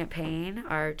of the campaign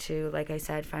are to, like I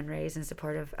said, fundraise in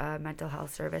support of mental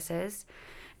health services.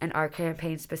 And our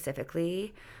campaign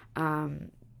specifically,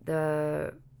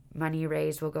 the money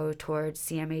raised will go towards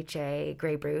CMHA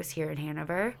Grey Bruce here in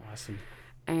Hanover. Awesome.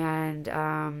 And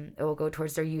it will go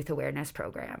towards their youth awareness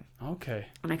program. Okay.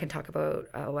 And I can talk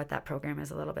about what that program is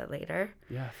a little bit later.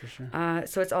 Yeah, for sure.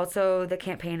 So it's also, the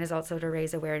campaign is also to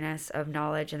raise awareness of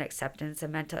knowledge and acceptance of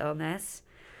mental illness.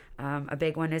 A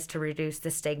big one is to reduce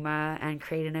the stigma and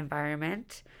create an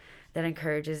environment that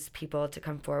encourages people to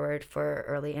come forward for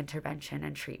early intervention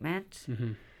and treatment.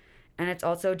 Mm-hmm. And it's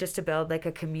also just to build like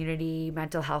a community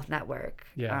mental health network.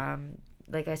 Yeah.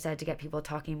 Like I said, to get people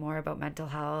talking more about mental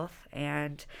health,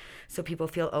 and so people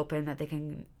feel open that they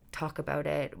can talk about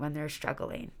it when they're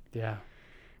struggling. Yeah.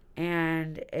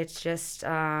 And it's just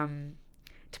to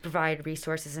provide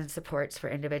resources and supports for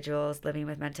individuals living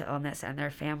with mental illness and their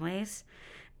families,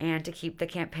 and to keep the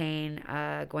campaign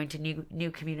going to new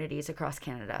communities across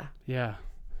Canada. Yeah.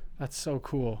 That's so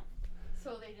cool.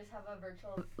 So they just have a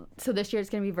virtual. So this year it's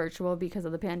gonna be virtual because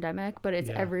of the pandemic, but it's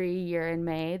Yeah. every year in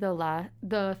May,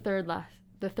 the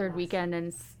third weekend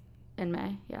in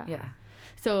May. Yeah. Yeah.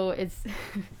 So it's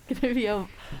gonna be a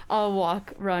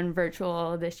walk run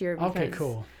virtual this year because Okay,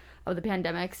 cool. of the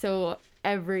pandemic. So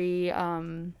every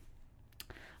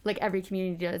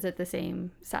community does it the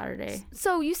same Saturday.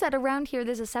 So you said around here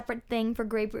there's a separate thing for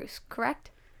Grey Bruce,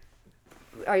 correct?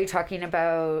 Are you talking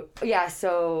about, yeah,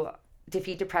 so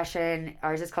Defeat Depression,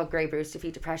 ours is called Grey Bruce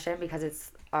Defeat Depression because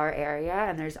it's our area,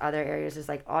 and there's other areas, there's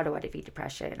like Ottawa Defeat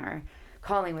Depression or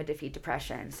Collingwood Defeat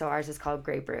Depression. So ours is called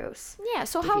Grey Bruce. Yeah,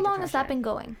 so Defeat how long has that Depression. been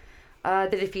going?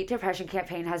 The Defeat Depression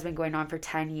campaign has been going on for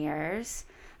 10 years.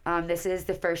 This is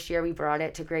the first year we brought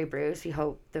it to Grey Bruce. We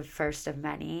hope the first of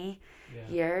many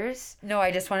years. No,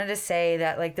 I just wanted to say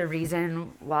that like the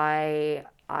reason why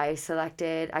I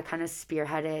kind of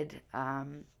spearheaded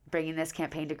bringing this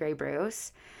campaign to Grey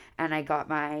Bruce, and I got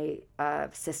my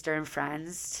sister and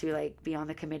friends to like be on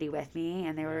the committee with me,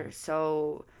 and they were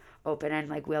so open and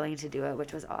like willing to do it,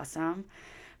 which was awesome.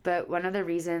 But one of the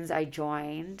reasons I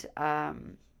joined, I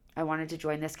wanted to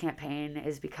join this campaign,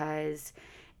 is because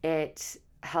it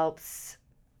helps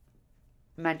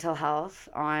mental health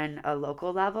on a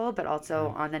local level, but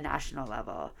also on the national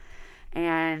level.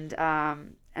 And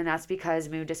that's because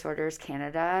Mood Disorders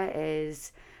Canada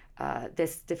is,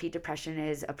 this Defeat Depression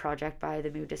is a project by the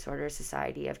Mood Disorders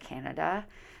Society of Canada,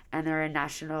 and they're a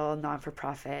national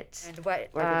non-for-profit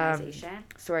organization.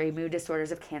 Mood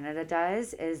Disorders of Canada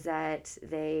does is that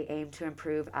they aim to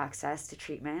improve access to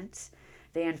treatment,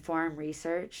 they inform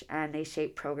research, and they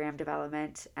shape program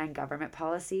development and government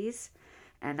policies.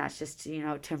 And that's just,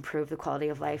 to improve the quality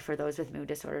of life for those with mood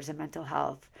disorders and mental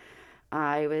health.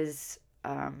 I was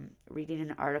reading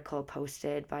an article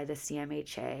posted by the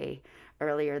CMHA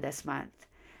earlier this month,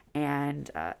 and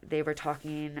they were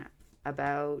talking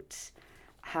about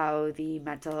how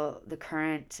the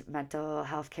current mental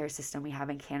health care system we have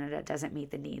in Canada doesn't meet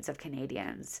the needs of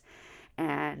Canadians.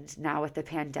 And now with the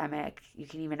pandemic, you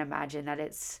can even imagine that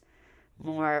it's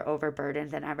more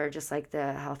overburdened than ever, just like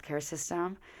the healthcare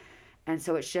system. And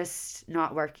so it's just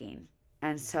not working.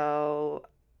 And so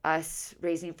us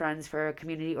raising funds for a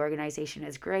community organization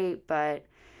is great, but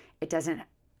it doesn't,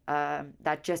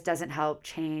 that just doesn't help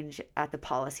change at the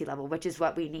policy level, which is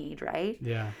what we need, right?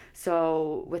 Yeah.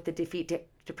 So with the Defeat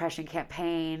Depression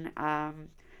campaign,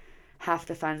 half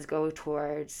the funds go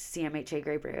towards CMHA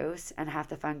Grey Bruce, and half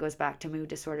the fund goes back to Mood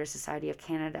Disorder Society of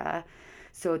Canada,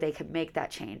 so they could make that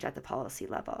change at the policy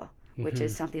level, which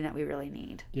is something that we really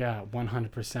need. Yeah,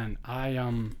 100%.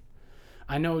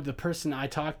 I know the person I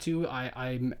talked to,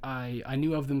 I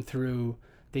knew of them through,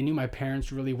 they knew my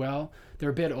parents really well. They're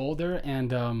a bit older,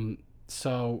 and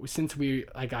so since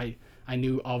I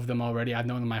knew of them already, I've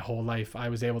known them my whole life, I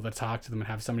was able to talk to them and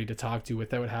have somebody to talk to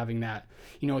without having that,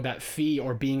 that fee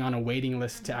or being on a waiting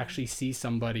list to actually see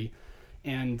somebody.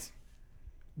 And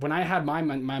when I had my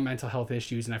mental health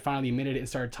issues and I finally admitted it and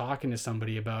started talking to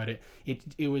somebody about it,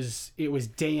 it was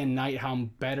day and night how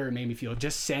better it made me feel.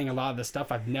 Just saying a lot of the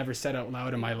stuff I've never said out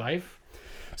loud in my life.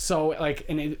 So like,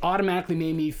 and it automatically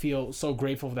made me feel so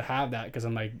grateful to have that, because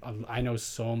I'm like, I know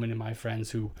so many of my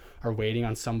friends who are waiting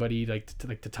on somebody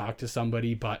to talk to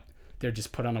somebody, but they're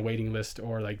just put on a waiting list,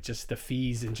 or like just the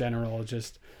fees in general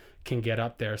just can get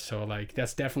up there. So like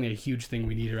that's definitely a huge thing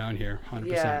we need around here. 100%.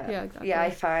 Yeah, exactly. Yeah, I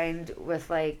find with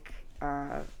like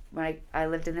when I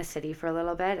lived in the city for a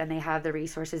little bit, and they have the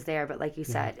resources there, but like you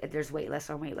said, there's wait lists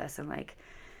on wait lists, and like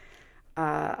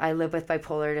I live with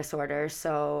bipolar disorder,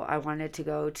 so I wanted to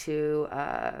go to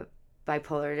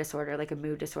bipolar disorder, like a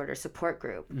mood disorder support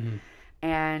group.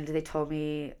 And they told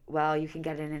me, well, you can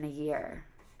get it in a year.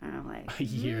 And I'm like, A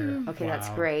year. okay, Wow. that's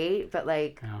great, but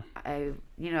like, Yeah.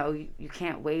 you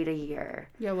can't wait a year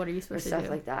Yeah, what are you for supposed to stuff do?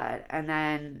 like that. And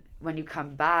then when you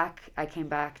come back, I came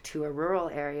back to a rural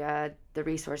area, the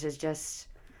resources just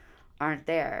aren't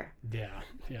there.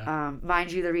 Yeah.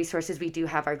 Mind you, the resources we do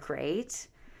have are great,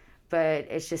 but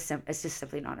it's just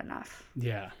simply not enough.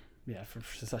 Yeah.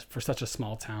 For such a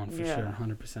small town, for sure.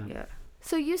 100%. Yeah.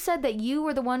 So you said that you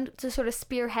were the one to sort of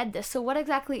spearhead this. So what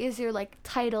exactly is your like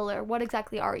title, or what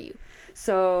exactly are you?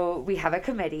 So we have a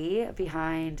committee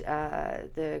behind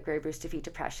the Grey Bruce Defeat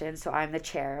Depression. So I'm the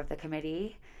chair of the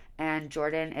committee, and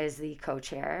Jordan is the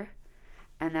co-chair.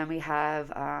 And then we have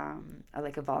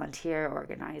a volunteer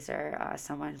organizer,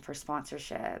 someone for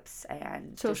sponsorships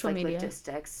and Social media.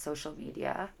 logistics, social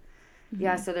media.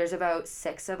 Yeah, so there's about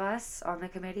 6 of us on the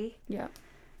committee. Yeah.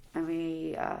 And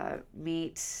we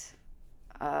meet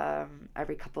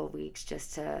every couple of weeks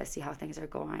just to see how things are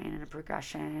going and a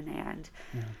progression. And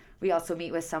we also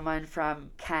meet with someone from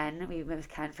Ken. We meet with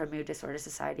Ken from Mood Disorder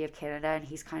Society of Canada, and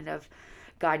he's kind of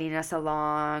guiding us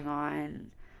along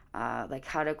on like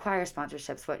how to acquire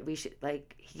sponsorships, what we should,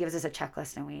 like, he gives us a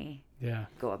checklist and we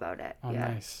go about it. Oh,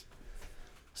 nice.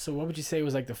 So what would you say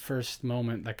was like the first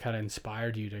moment that kind of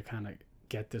inspired you to kind of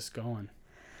get this going?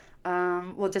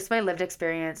 Well, just my lived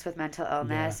experience with mental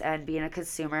illness and being a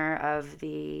consumer of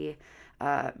the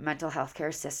mental health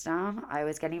care system, I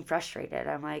was getting frustrated.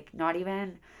 I'm like, not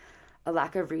even a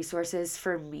lack of resources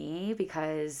for me,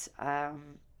 because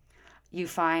you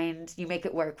make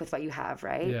it work with what you have,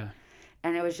 right? Yeah.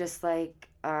 And it was just like,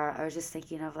 I was just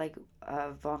thinking of like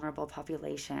vulnerable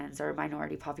populations or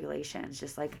minority populations,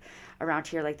 just like around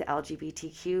here, like the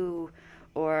LGBTQ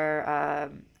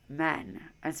or men,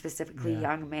 and specifically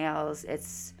young males.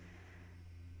 It's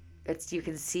you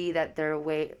can see that they're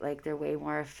way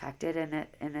more affected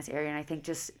in this area, and I think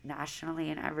just nationally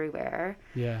and everywhere.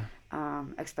 Yeah.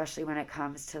 Especially when it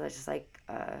comes to just like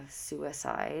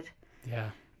suicide. Yeah.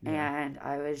 And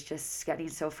I was just getting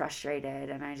so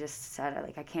frustrated, and I just said,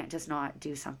 like, I can't just not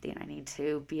do something. I need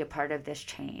to be a part of this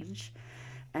change.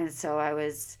 And so I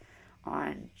was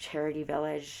on Charity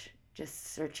Village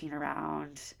just searching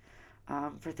around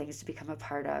for things to become a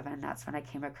part of, and that's when I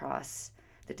came across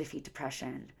the Defeat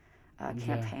Depression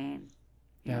campaign.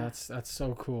 Yeah, that's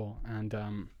so cool.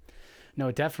 And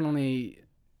no, definitely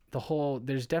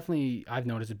there's definitely, I've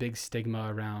noticed a big stigma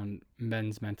around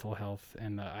men's mental health,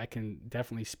 and I can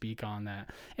definitely speak on that.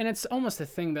 And it's almost a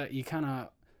thing that you kind of,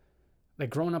 like,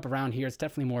 growing up around here, it's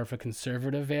definitely more of a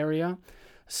conservative area.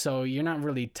 So you're not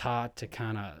really taught to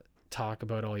kind of talk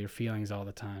about all your feelings all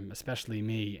the time, especially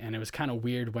me. And it was kind of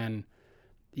weird when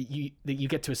you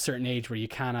get to a certain age where you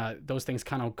kind of, those things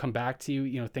kind of come back to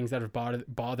you, things that have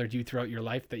bothered you throughout your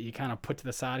life that you kind of put to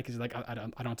the side because you're like,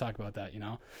 I don't talk about that, you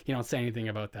don't say anything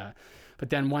about that. But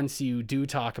then once you do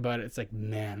talk about it, it's like,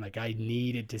 man, like, I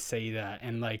needed to say that.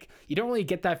 And like, you don't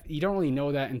really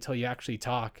know that until you actually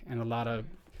talk. And a lot of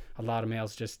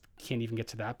males just can't even get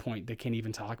to that point. They can't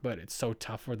even talk about it. It's so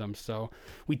tough for them. So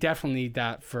we definitely need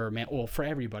that for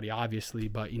everybody, obviously,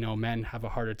 but men have a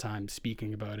harder time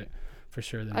speaking about it. For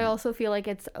sure. I also feel like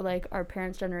it's like our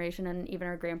parents' generation and even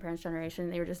our grandparents' generation,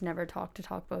 they were just never taught to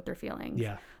talk about their feelings.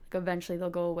 Yeah. Like, eventually they'll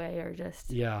go away or just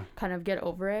kind of get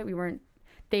over it.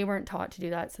 They weren't taught to do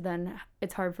that. So then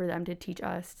it's hard for them to teach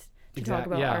us to talk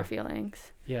about our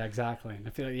feelings. Yeah, exactly. And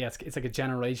I feel like, it's like a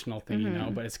generational thing,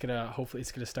 but hopefully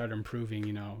it's gonna start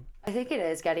improving, I think it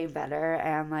is getting better.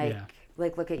 And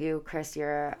like, look at you, Chris,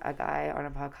 you're a guy on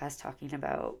a podcast talking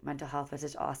about mental health, which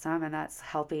is awesome. And that's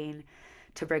helping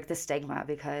to break the stigma,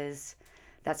 because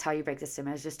that's how you break the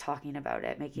stigma, is just talking about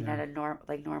it, making it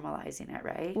normalizing it,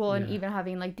 right? Well, and even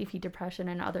having like Defeat Depression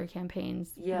and other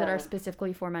campaigns that are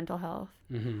specifically for mental health.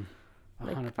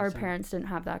 Like, our parents didn't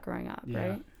have that growing up,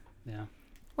 right?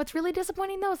 What's really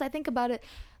disappointing though is I think about it,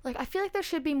 like, I feel like there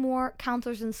should be more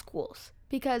counselors in schools,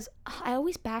 because I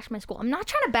always bash my school. I'm not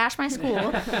trying to bash my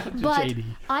school, but JD.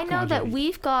 I know on, that JD.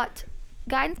 we've got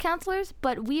guidance counselors,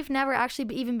 but we've never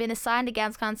actually even been assigned a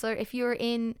guidance counselor. If you're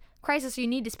in crisis or you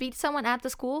need to speak to someone at the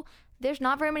school, there's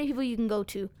not very many people you can go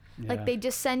to. Like Yeah. they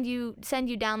just send you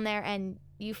down there and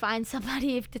you find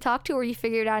somebody to talk to, or you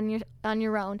figure it out on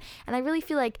your own. And I really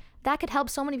feel like that could help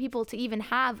so many people to even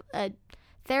have a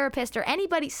therapist or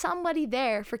somebody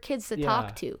there for kids to Yeah.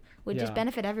 talk to would just Yeah.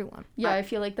 benefit everyone. Yeah, I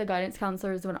feel like the guidance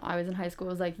counselors when I was in high school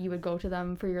was like you would go to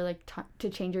them for your like to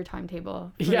change your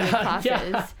timetable for Yeah, your classes.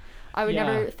 yeah. I would Yeah.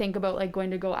 never think about like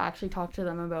going to go actually talk to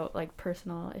them about like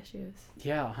personal issues.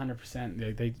 Yeah,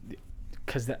 100%. They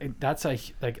because that's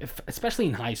especially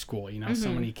in high school, you know,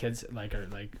 so many kids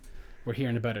we're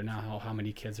hearing about it now, how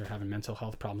many kids are having mental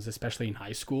health problems, especially in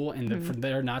high school, and for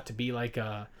there not to be like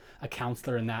a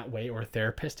counselor in that way or a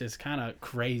therapist is kind of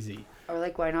crazy. Or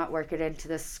like, why not work it into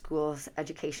the school's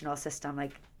educational system,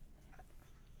 like,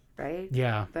 right?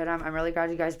 Yeah. But I'm really glad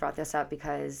you guys brought this up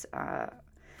because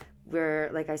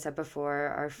we're, like I said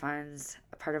before,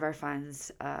 part of our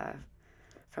funds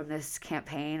from this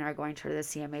campaign are going to the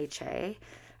CMHA,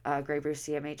 Grey Bruce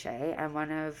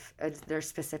CMHA, and they're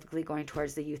specifically going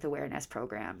towards the youth awareness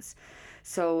programs.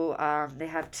 So they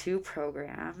have 2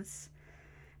 programs,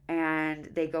 and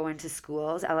they go into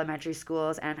schools, elementary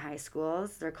schools and high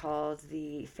schools. They're called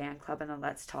the Fan Club and the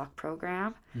Let's Talk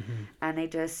program, and they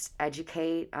just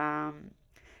educate.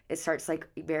 It starts like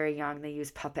very young. They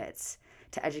use puppets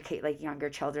to educate like younger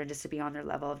children just to be on their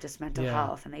level of just mental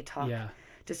health, and they talk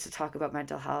just to talk about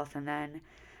mental health. And then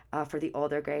for the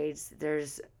older grades,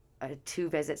 there's 2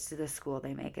 visits to the school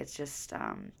they make. It's just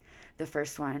the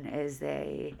first one is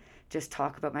they just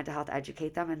talk about mental health,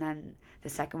 educate them, and then the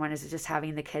second one is just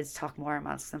having the kids talk more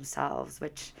amongst themselves,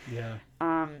 which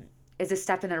is a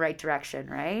step in the right direction,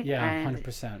 right? Yeah, And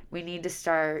 100%. we need to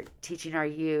start teaching our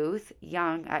youth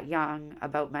young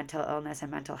about mental illness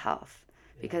and mental health,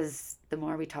 because the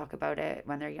more we talk about it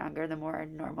when they're younger, the more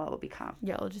normal it will become.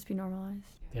 Yeah, it'll just be normalized.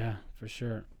 Yeah, for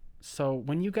sure. So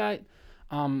when you guys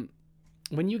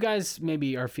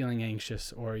maybe are feeling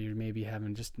anxious or you're maybe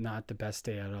having just not the best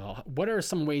day at all, what are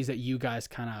some ways that you guys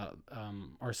kind of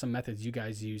or some methods you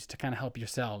guys use to kind of help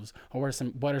yourselves, or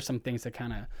what are some things that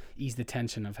kind of ease the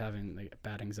tension of having like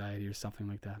bad anxiety or something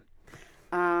like that?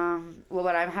 Well,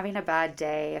 when I'm having a bad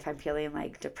day, if I'm feeling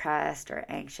like depressed or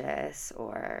anxious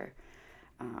or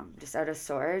just out of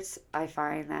sorts, I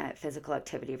find that physical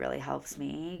activity really helps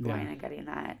me, going and getting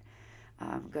that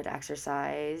good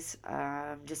exercise,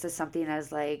 just as something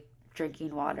as like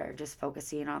drinking water, just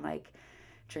focusing on like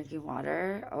drinking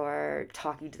water or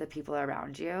talking to the people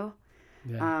around you.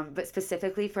 But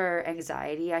specifically for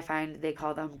anxiety, I find they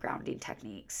call them grounding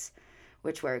techniques,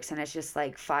 which works. And it's just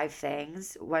like 5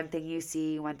 things: 1 thing you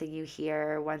see, 1 thing you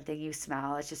hear, 1 thing you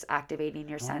smell. It's just activating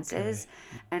your senses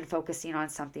and focusing on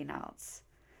something else.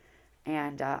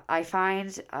 And I find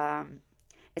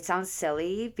it sounds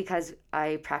silly because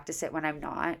I practice it when I'm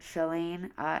not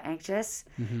feeling anxious.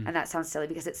 And that sounds silly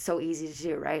because it's so easy to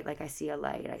do, right? Like I see a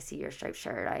light, I see your striped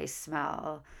shirt, I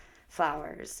smell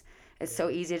flowers. It's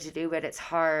so easy to do, but it's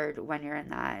hard when you're in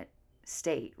that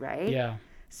state, right? Yeah.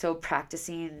 So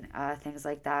practicing things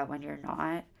like that when you're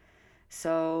not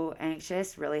so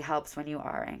anxious really helps when you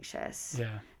are anxious.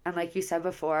 Yeah. And like you said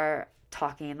before,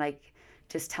 talking, like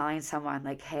just telling someone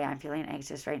like, hey, I'm feeling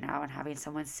anxious right now, and having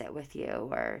someone sit with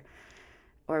you,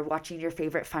 or watching your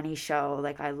favorite funny show.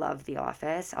 Like I love The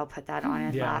Office. I'll put that on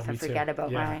and laugh and forget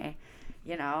about my,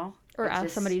 Or it's ask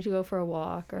just- somebody to go for a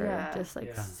walk, or Yeah. just like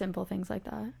Yeah. simple things like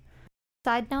that.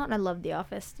 Side note, I love The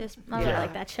Office. I really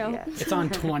like that show. Yeah. It's on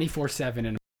 24/7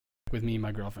 and with me and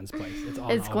my girlfriend's place. It's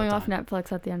on It's all going the off time.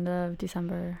 Netflix at the end of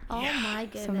December. Oh my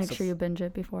goodness. So make sure you binge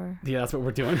it before. Yeah, that's what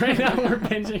we're doing right now. We're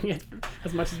binging it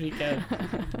as much as we can.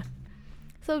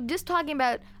 So just talking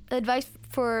about advice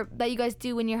that you guys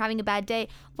do when you're having a bad day,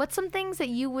 what's some things that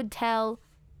you would tell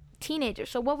teenagers?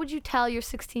 So what would you tell your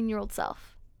 16-year-old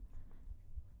self?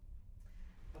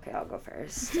 Okay, I'll go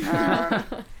first.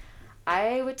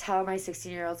 I would tell my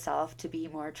 16-year-old self to be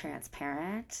more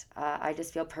transparent. I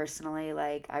just feel personally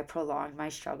like I prolonged my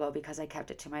struggle because I kept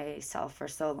it to myself for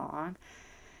so long.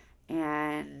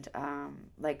 And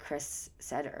like Chris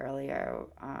said earlier,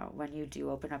 when you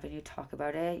do open up and you talk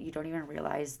about it, you don't even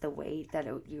realize the weight that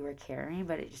you were carrying,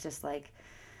 but it's just like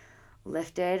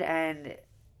lifted, and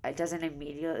it doesn't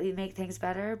immediately make things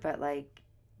better, but like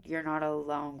you're not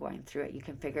alone going through it. You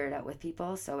can figure it out with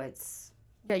people. So it's,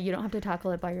 Yeah, you don't have to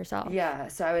tackle it by yourself. yeah,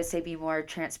 so I would say be more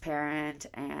transparent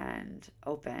and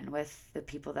open with the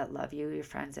people that love you, your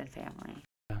friends and family.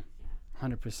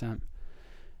 100%.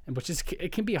 and which is,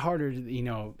 it can be harder,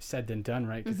 said than done,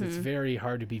 right? Because it's very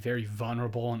hard to be very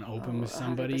vulnerable and open with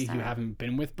somebody 100%. you haven't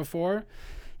been with before.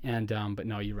 And but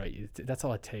no, you're right. That's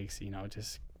all it takes,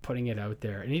 just putting it out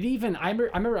there. And I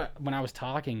remember when I was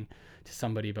talking to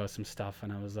somebody about some stuff,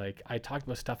 and I was like, I talked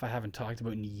about stuff I haven't talked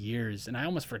about in years, and I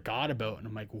almost forgot about it. And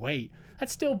I'm like, wait,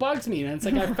 that still bugs me. And it's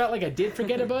like I felt like I did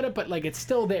forget about it, but like it's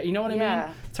still there. You know what I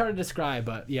mean? It's hard to describe,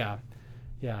 but yeah,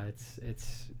 it's great.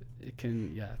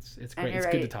 It's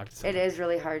good to talk to somebody. It is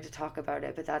really hard to talk about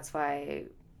it, but that's why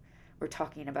we're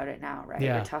talking about it now, right?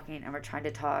 Yeah. We're talking and we're trying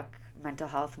to talk mental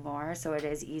health more, so it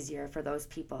is easier for those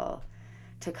people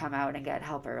to come out and get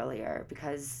help earlier,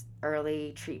 because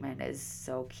early treatment is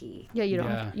so key. Yeah, you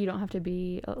don't have to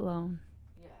be alone.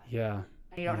 Yeah.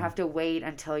 You don't have to wait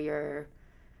until you're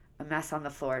a mess on the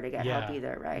floor to get help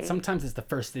either, right? Sometimes it's the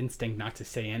first instinct not to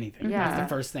say anything. Yeah. That's the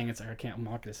first thing. It's like, I'm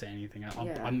not going to say anything.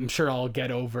 I'm sure I'll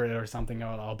get over it or something.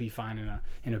 I'll be fine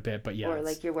in a bit. But yeah. Or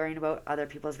like you're worrying about other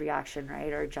people's reaction,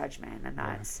 right? Or judgment. And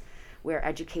that's where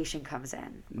education comes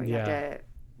in.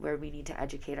 Where we need to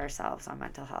educate ourselves on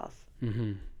mental health.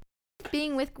 Mm-hmm.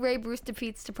 Being with Grey Bruce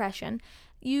Defeats Depression,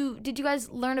 did you guys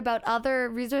learn about other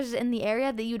resources in the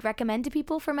area that you'd recommend to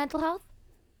people for mental health?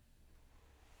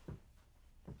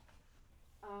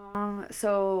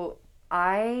 So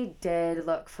I did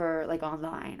look for like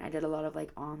online. I did a lot of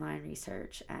like online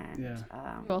research, and You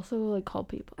also like call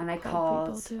people. And I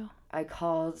called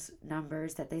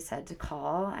numbers that they said to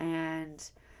call, and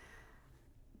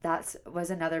that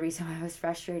was another reason why I was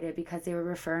frustrated, because they were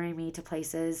referring me to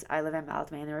places. I live in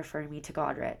Mildmay, and they're referring me to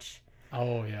Goderich.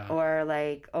 Oh yeah. Or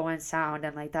like Owen Sound,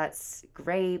 and like that's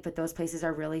great, but those places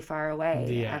are really far away.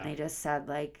 Yeah. And they just said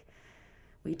like,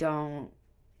 we don't,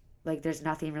 like there's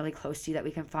nothing really close to you that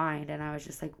we can find. And I was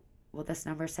just like, well, this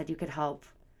number said you could help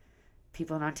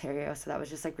people in Ontario, so that was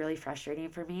just like really frustrating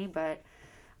for me. But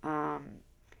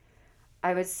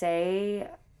I would say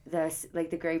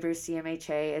the Grey Bruce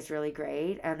CMHA is really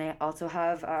great, and they also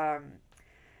have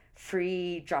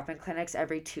free drop-in clinics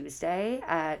every Tuesday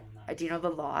at do you know the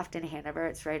Loft in Hanover?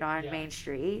 It's right on Main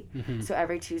Street. Mm-hmm. So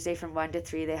every Tuesday from 1 to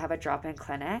 3 they have a drop-in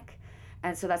clinic,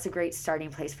 and so that's a great starting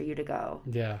place for you to go.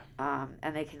 Yeah.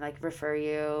 And they can like refer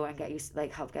you and get you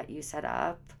like help get you set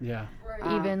up. Yeah.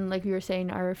 Or even like you were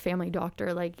saying, our family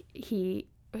doctor, like he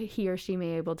or she may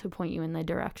be able to point you in the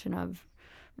direction of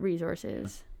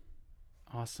resources.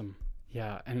 Awesome.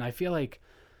 Yeah, and I feel like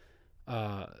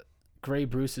Grey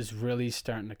Bruce is really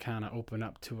starting to kind of open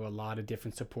up to a lot of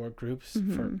different support groups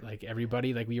for like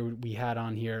everybody. Like we had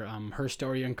on here Her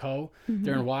Story and Co.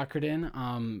 They're in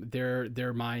Walkerton.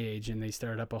 They're my age, and they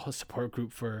started up a whole support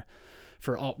group for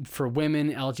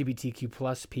women, LGBTQ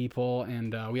plus people,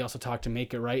 and we also talked to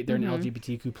Make It Right. They're an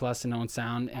LGBTQ plus in Owen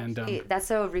Sound, and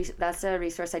that's a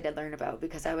resource I did learn about,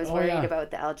 because I was worried about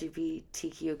the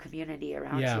LGBTQ community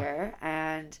around here,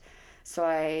 and so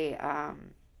I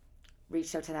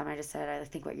reached out to them. I just said, I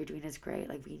think what you're doing is great.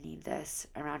 Like, we need this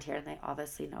around here, and they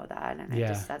obviously know that, and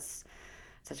that's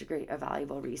such a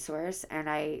valuable resource. And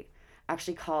I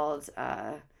actually called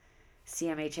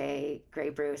CMHA Grey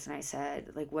Bruce, and I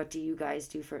said, like, what do you guys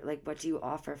do for, like, what do you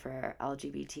offer for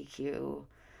LGBTQ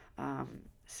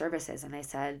services? And they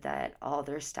said that all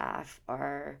their staff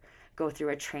go through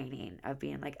a training of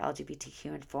being like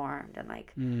LGBTQ informed, and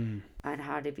like and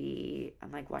how to be,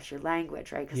 and like what's your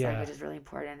language, right? Because language is really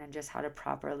important, and just how to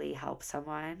properly help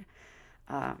someone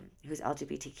who's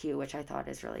LGBTQ, which I thought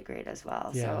is really great as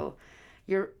well. So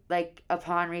you're like,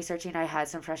 upon researching, I had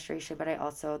some frustration, but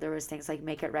there was things like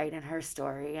Make It Right and Her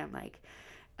Story, and like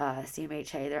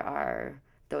CMHA. There are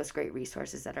those great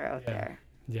resources that are out there.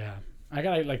 Yeah. I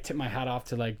gotta like tip my hat off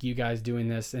to like you guys doing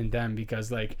this and them,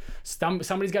 because like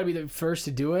somebody's gotta be the first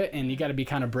to do it, and you gotta be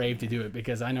kind of brave to do it,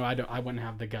 because I know I wouldn't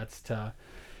have the guts to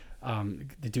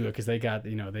do it, because they got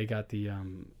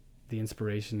the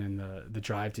inspiration and the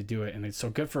drive to do it, and it's so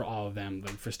good for all of them,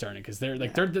 like, for starting, because they're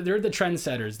like they're the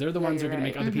trendsetters. They're the ones who are going to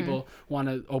make other people want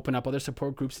to open up other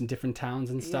support groups in different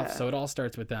towns and stuff. So it all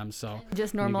starts with them. So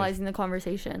just normalizing the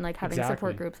conversation, like having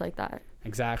support groups like that.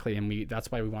 Exactly. And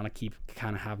that's why we want to keep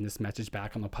kind of having this message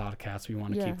back on the podcast. We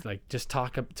want to keep like just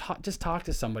talk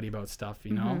to somebody about stuff,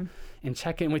 you know, and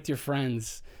check in with your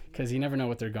friends, because you never know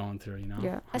what they're going through, you know.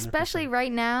 100%. Especially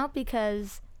right now,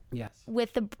 because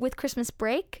with Christmas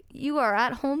break, you are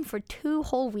at home for 2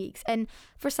 whole weeks, and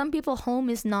for some people, home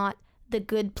is not the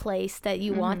good place that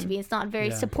you want to be. It's not very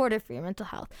supportive for your mental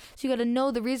health. So you got to know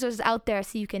the resources out there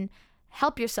so you can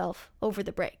help yourself over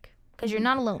the break, because you're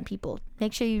not alone, people.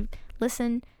 Make sure you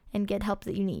listen and get help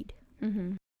that you need.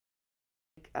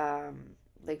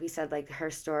 Like we said, like Her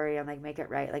Story and like Make It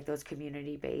Right, like those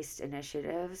community-based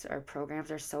initiatives or programs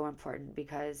are so important,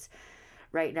 because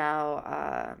right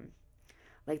now,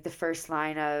 like the first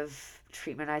line of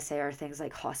treatment, I say, are things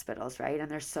like hospitals, right? And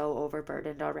they're so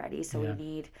overburdened already. So we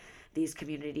need these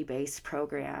community-based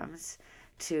programs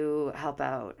to help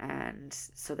out, and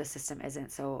so the system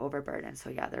isn't so overburdened.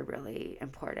 So yeah, they're really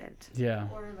important. Yeah.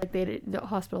 Or like the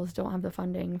hospitals don't have the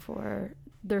funding for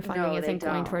their funding isn't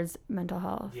going towards mental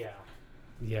health.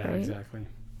 Yeah, right? exactly.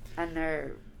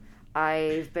 And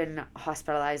I've been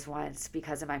hospitalized once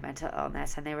because of my mental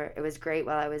illness, and it was great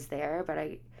while I was there, but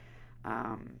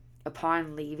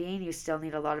upon leaving, you still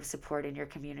need a lot of support in your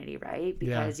community, right?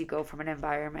 Because you go from an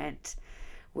environment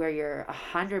where you're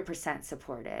 100%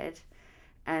 supported,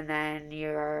 and then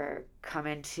you're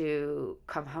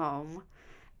come home.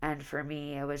 And for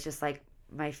me, it was just like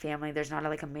my family, there's not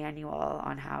a manual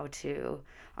on how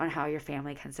your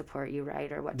family can support you,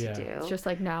 right? Or what to do. It's just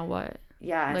like, now what?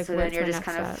 Yeah. And like, so then you're just next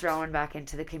kind of steps? thrown back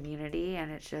into the community,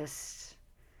 and it's just,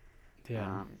 it's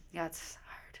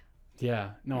hard.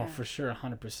 Yeah, no, for sure,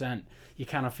 100%. You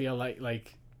kind of feel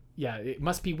like, yeah, it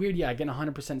must be weird, getting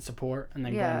 100% support and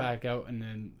then going back out, and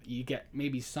then you get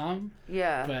maybe some,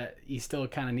 but you still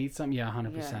kind of need some,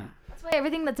 100%. That's why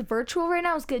everything that's virtual right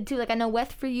now is good too. Like I know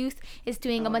West for Youth is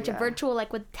doing a bunch of virtual,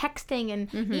 like with texting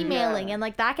and emailing, and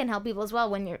like that can help people as well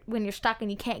when you're stuck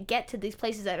and you can't get to these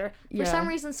places that are for some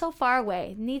reason so far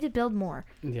away. Need to build more.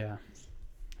 Yeah.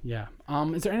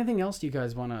 Is there anything else you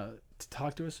guys want to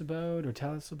talk to us about or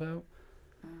tell us about?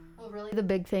 Well, really, the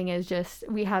big thing is just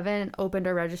we haven't opened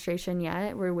our registration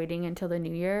yet. We're waiting until the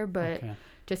new year, but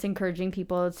just encouraging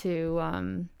people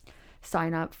to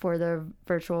sign up for the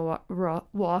virtual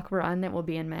walk run that will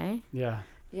be in May. Yeah,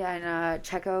 and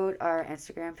check out our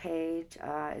Instagram page.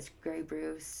 It's Grey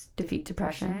Bruce Defeat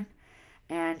Depression.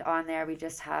 And on there, we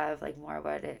just have more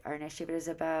what our initiative is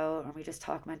about, and we just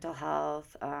talk mental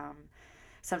health.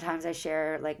 Sometimes I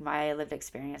share my lived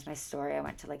experience, my story. I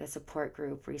went to a support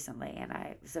group recently, and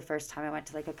it was the first time I went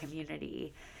to a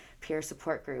community peer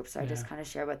support group. So I just kind of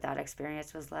share what that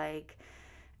experience was like.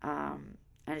 And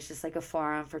it's just a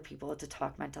forum for people to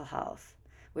talk mental health,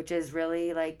 which is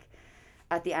really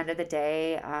at the end of the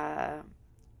day,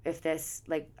 if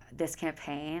this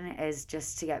campaign is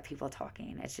just to get people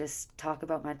talking. It's just talk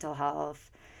about mental health,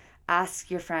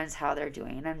 ask your friends how they're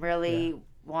doing, and really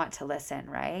want to listen,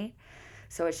 right?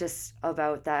 So it's just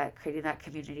about creating that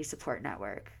community support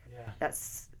network.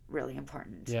 That's really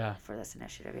important for this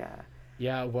initiative.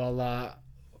 Well,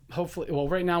 hopefully,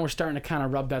 right now we're starting to kind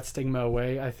of rub that stigma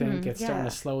away. I think it's starting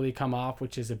to slowly come off,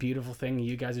 which is a beautiful thing.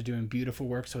 You guys are doing beautiful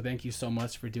work, so thank you so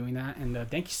much for doing that, and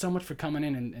thank you so much for coming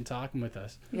in and talking with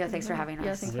us. Thanks for having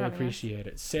us. I really appreciate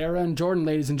it. Sarah and Jordan,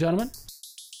 ladies and gentlemen.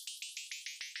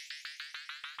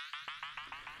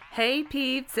 Hey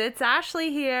peeps, it's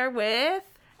Ashley here with...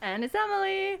 And it's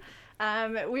Emily.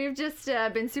 We've just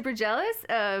been super jealous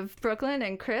of Brooklyn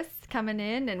and Chris coming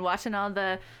in and watching all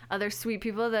the other sweet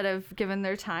people that have given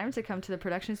their time to come to the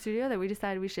production studio, that we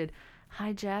decided we should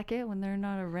hijack it when they're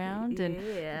not around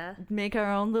and make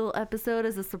our own little episode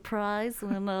as a surprise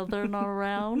when they're not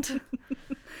around.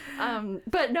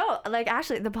 But no,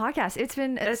 Ashley, the podcast, it's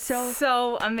been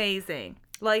so amazing.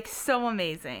 So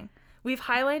amazing. We've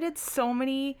highlighted so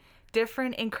many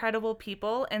different incredible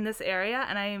people in this area,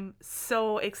 and I am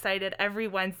so excited every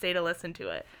Wednesday to listen to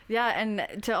it. And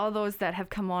to all those that have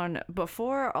come on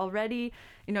before already,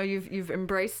 you've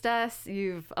embraced us,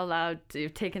 you've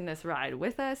taken this ride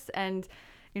with us, and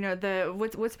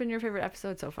what's been your favorite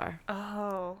episode so far?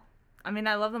 I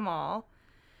love them all.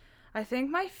 I think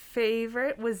my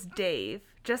favorite was Dave,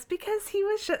 just because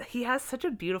he has such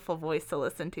a beautiful voice to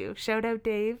listen to. Shout out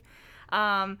Dave.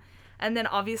 And then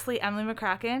obviously Emily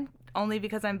McCracken, only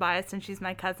because I'm biased and she's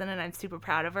my cousin and I'm super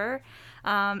proud of her.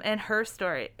 And her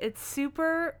story. It's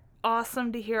super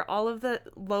awesome to hear all of the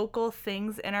local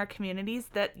things in our communities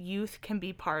that youth can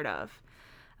be part of,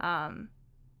 and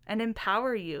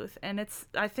empower youth. And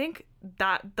I think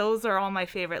that those are all my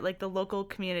favorite, the local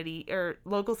community or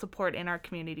local support in our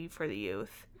community for the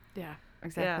youth. Yeah,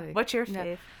 exactly. Yeah. What's your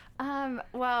fave?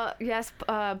 Well, yes,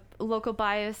 local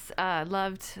bias.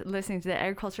 Loved listening to the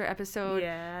agriculture episode.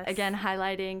 Yes. Again,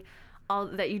 highlighting all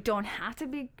that you don't have to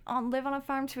live on a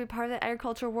farm to be part of the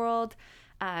agriculture world.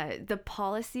 The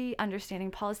policy,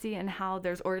 understanding policy, and how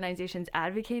there's organizations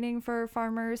advocating for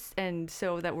farmers, and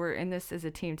so that we're in this as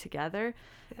a team together.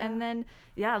 And then,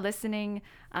 listening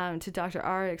to Dr.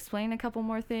 R explain a couple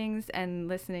more things, and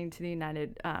listening to the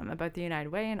United about the United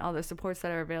Way and all the supports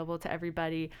that are available to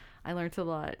everybody. I learned a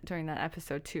lot during that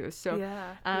episode too. So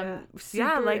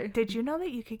did you know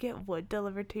that you could get wood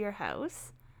delivered to your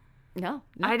house? No.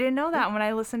 I didn't know that. When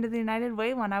I listened to the United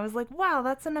Way one, I was like, wow,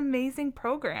 that's an amazing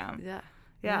program.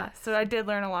 Yeah. So I did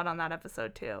learn a lot on that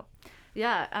episode too.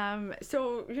 Yeah.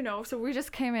 So, so we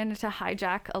just came in to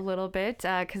hijack a little bit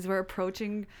because we're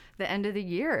approaching the end of the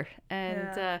year.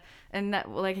 And that,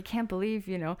 like, I can't believe,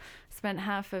 spent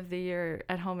half of the year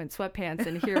at home in sweatpants.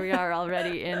 And here we are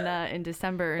already in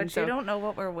December. But you don't know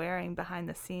what we're wearing behind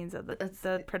the scenes of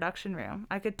the production room.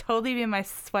 I could totally be in my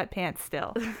sweatpants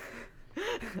still.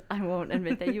 I won't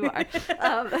admit that you are.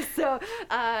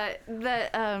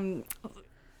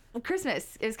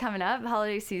 Christmas is coming up,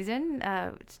 holiday season.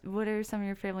 What are some of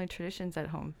your family traditions at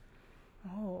home?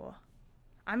 Oh,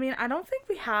 I mean, I don't think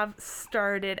we have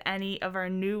started any of our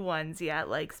new ones yet,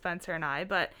 like Spencer and I,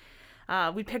 but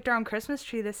we picked our own Christmas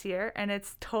tree this year, and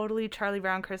it's totally Charlie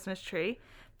Brown Christmas tree.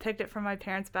 Picked it from my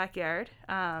parents' backyard,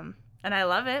 and I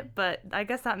love it, but I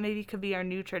guess that maybe could be our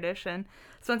new tradition.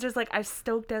 Spencer's like, I've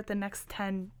stoked out the next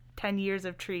 10 years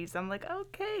of trees. I'm like,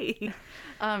 okay.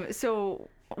 So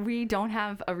we don't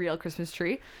have a real Christmas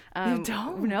tree. You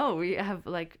don't? No, we have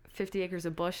like 50 acres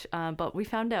of bush. But we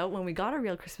found out when we got a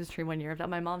real Christmas tree one year that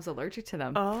my mom's allergic to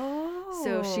them. Oh.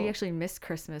 So she actually missed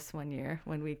Christmas one year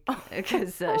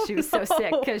because she was so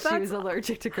sick because she was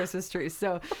allergic to Christmas trees.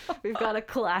 So we've got a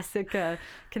classic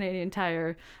Canadian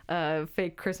Tire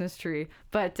fake Christmas tree.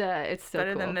 But it's so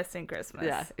better cool. than missing Christmas.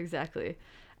 Yeah, exactly.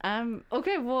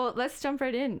 Okay, well, let's jump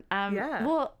right in. Yeah.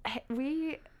 Well,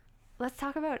 let's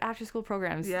talk about after school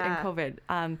programs in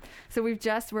COVID. So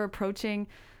we're approaching,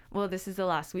 well, this is the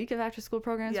last week of after school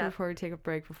programs before we take a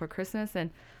break before Christmas.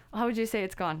 And how would you say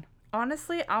it's gone?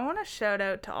 Honestly, I want to shout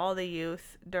out to all the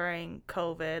youth during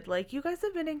COVID. Like, you guys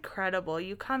have been incredible.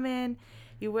 You come in,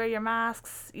 you wear your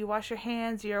masks, you wash your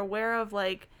hands, you're aware of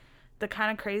like the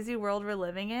kind of crazy world we're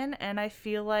living in. And I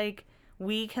feel like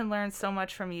we can learn so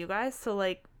much from you guys. So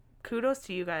like, kudos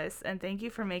to you guys, and thank you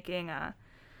for making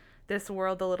this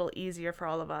world a little easier for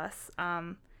all of us.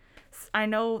 I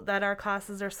know that our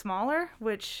classes are smaller,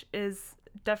 which is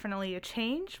definitely a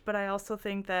change, but I also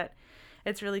think that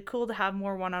it's really cool to have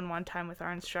more one-on-one time with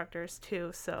our instructors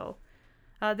too. So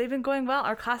they've been going well.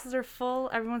 Our classes are full.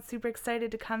 Everyone's super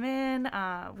excited to come in.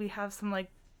 We have some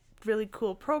like really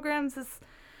cool programs this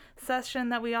session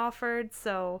that we offered.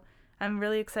 So I'm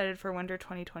really excited for winter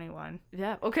 2021.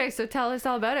 Yeah. Okay. So tell us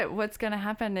all about it. What's going to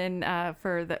happen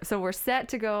so we're set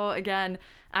to go again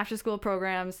after school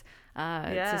programs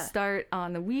to start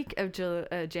on the week of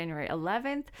January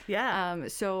 11th. Yeah.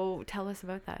 So tell us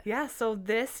about that. Yeah. So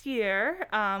this year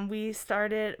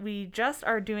we just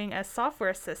are doing a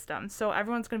software system. So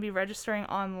everyone's going to be registering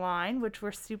online, which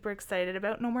we're super excited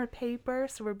about. No more paper.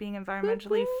 So we're being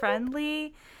environmentally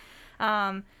friendly.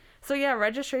 So yeah,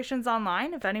 registration's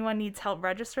online. If anyone needs help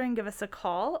registering, give us a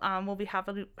call. We'll be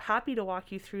happy to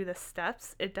walk you through the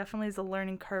steps. It definitely is a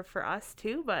learning curve for us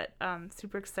too, but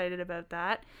super excited about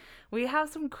that. We have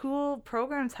some cool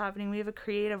programs happening. We have a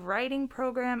creative writing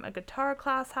program, a guitar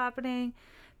class happening,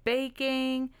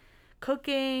 baking,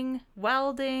 cooking,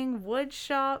 welding, wood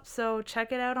shop. So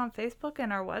check it out on Facebook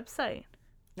and our website.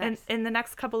 Nice. And in the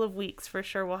next couple of weeks, for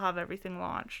sure, we'll have everything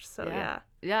launched. So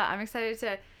yeah, I'm excited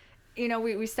to.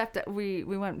 We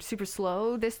went super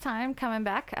slow this time coming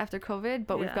back after COVID,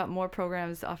 but we've got more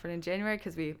programs offered in January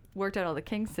because we worked out all the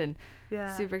kinks and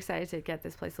super excited to get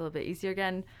this place a little bit easier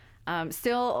again.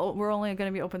 Still, we're only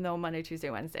going to be open though Monday, Tuesday,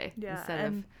 Wednesday. Yeah, instead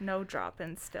and no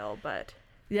drop-in still, but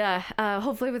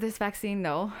hopefully with this vaccine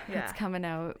though, it's coming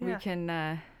out, we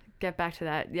can get back to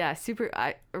that. Yeah,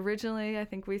 originally I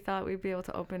think we thought we'd be able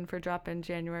to open for drop-in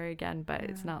January again, but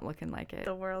it's not looking like it.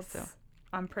 The world's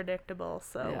unpredictable,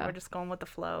 so we're just going with the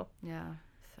flow.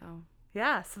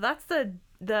 So that's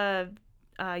the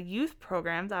youth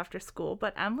programs after school,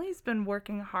 but Emily's been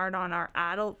working hard on our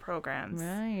adult programs.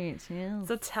 Right. Yeah.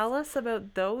 So tell us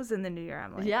about those in the new year,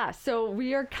 Emily. Yeah, so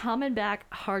we are coming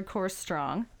back hardcore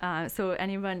strong. So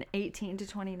anyone 18 to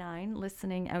 29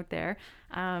 listening out there,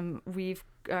 we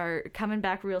are coming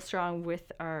back real strong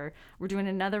with we're doing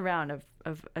another round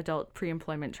of adult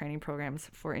pre-employment training programs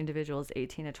for individuals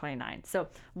 18 to 29. So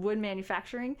wood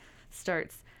manufacturing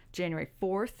starts January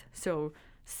 4th. So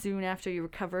soon after you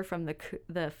recover from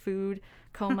the food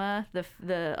coma,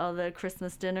 all the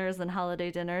Christmas dinners and holiday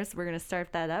dinners, we're going to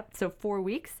start that up. So 4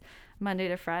 weeks, Monday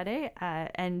to Friday,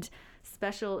 and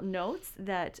special notes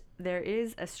that there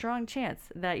is a strong chance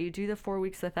that you do the 4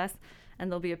 weeks with us and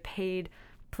there'll be a paid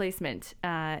placement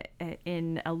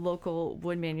in a local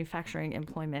wood manufacturing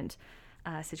employment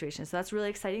situation. So that's really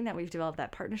exciting that we've developed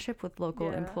that partnership with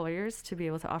local employers to be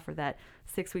able to offer that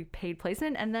 6-week paid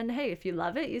placement. And then, hey, if you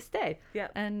love it, you stay. Yeah.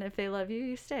 And if they love you,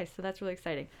 you stay. So that's really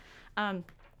exciting.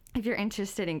 If you're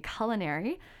interested in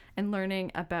culinary and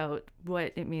learning about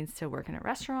what it means to work in a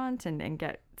restaurant and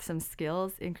get some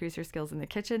skills, increase your skills in the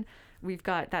kitchen. We've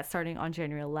got that starting on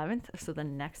January 11th, so the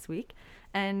next week.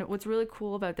 And what's really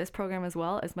cool about this program as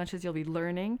well, as much as you'll be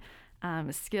learning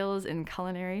skills in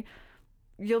culinary,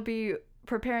 you'll be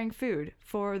preparing food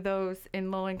for those in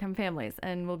low-income families,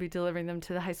 and we'll be delivering them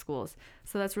to the high schools.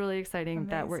 So that's really exciting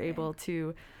that we're able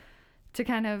to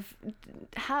kind of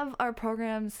have our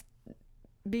programs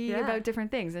be about different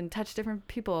things and touch different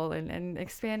people and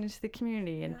expand into the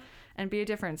community and be a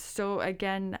difference. So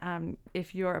again,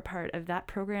 if you're a part of that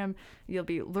program, you'll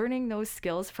be learning those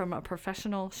skills from a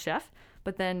professional chef,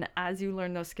 but then as you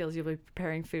learn those skills, you'll be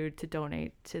preparing food to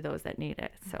donate to those that need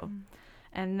it. So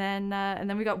and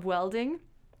then we got welding,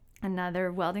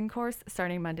 another welding course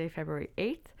starting Monday, February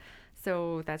 8th.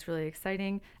 So that's really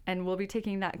exciting. And we'll be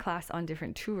taking that class on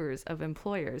different tours of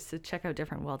employers to check out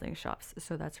different welding shops.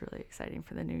 So that's really exciting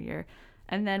for the new year.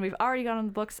 And then we've already got on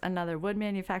the books another wood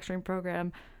manufacturing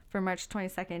program for March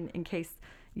 22nd in case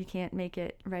you can't make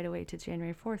it right away to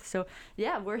January 4th. So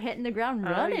yeah, we're hitting the ground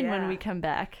running when we come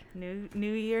back.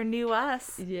 New year, new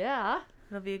us. Yeah.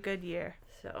 It'll be a good year.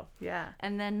 So yeah.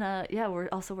 And then we're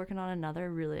also working on another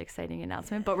really exciting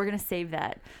announcement, but we're gonna save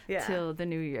that till the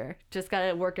new year. Just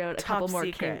gotta work out a couple more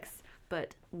kinks,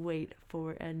 but wait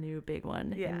for a new big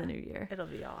one in the new year. It'll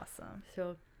be awesome.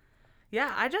 So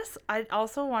yeah, I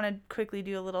also want to quickly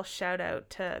do a little shout out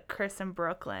to Chris and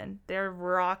Brooklyn. They're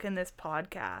rocking this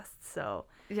podcast. So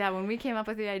yeah, when we came up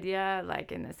with the idea,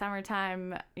 like in the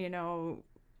summertime,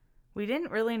 we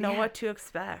didn't really know what to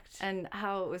expect and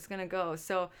how it was going to go.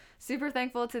 So super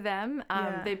thankful to them.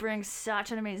 They bring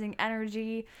such an amazing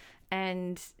energy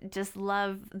and just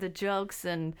love the jokes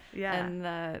and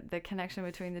the connection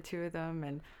between the two of them,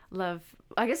 and love.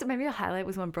 I guess maybe a highlight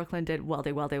was when Brooklyn did weld.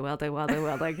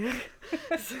 Like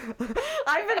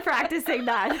I've been practicing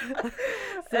that.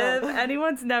 So if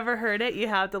anyone's never heard it, you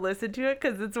have to listen to it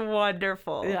because it's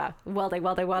wonderful. Yeah, welding.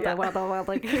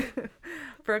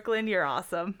 Brooklyn, you're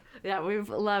awesome. Yeah, we've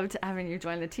loved having you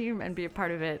join the team and be a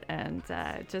part of it, and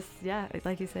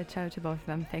like you said, shout out to both of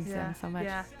them. Thanks them so much.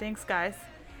 Yeah, thanks guys.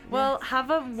 Well,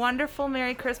 have a wonderful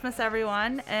Merry Christmas,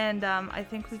 everyone. And I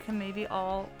think we can maybe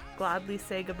all gladly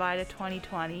say goodbye to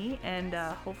 2020. And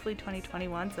hopefully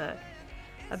 2021's a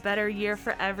better year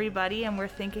for everybody. And we're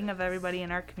thinking of everybody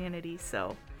in our community.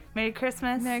 So Merry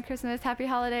Christmas. Merry Christmas. Happy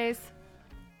holidays.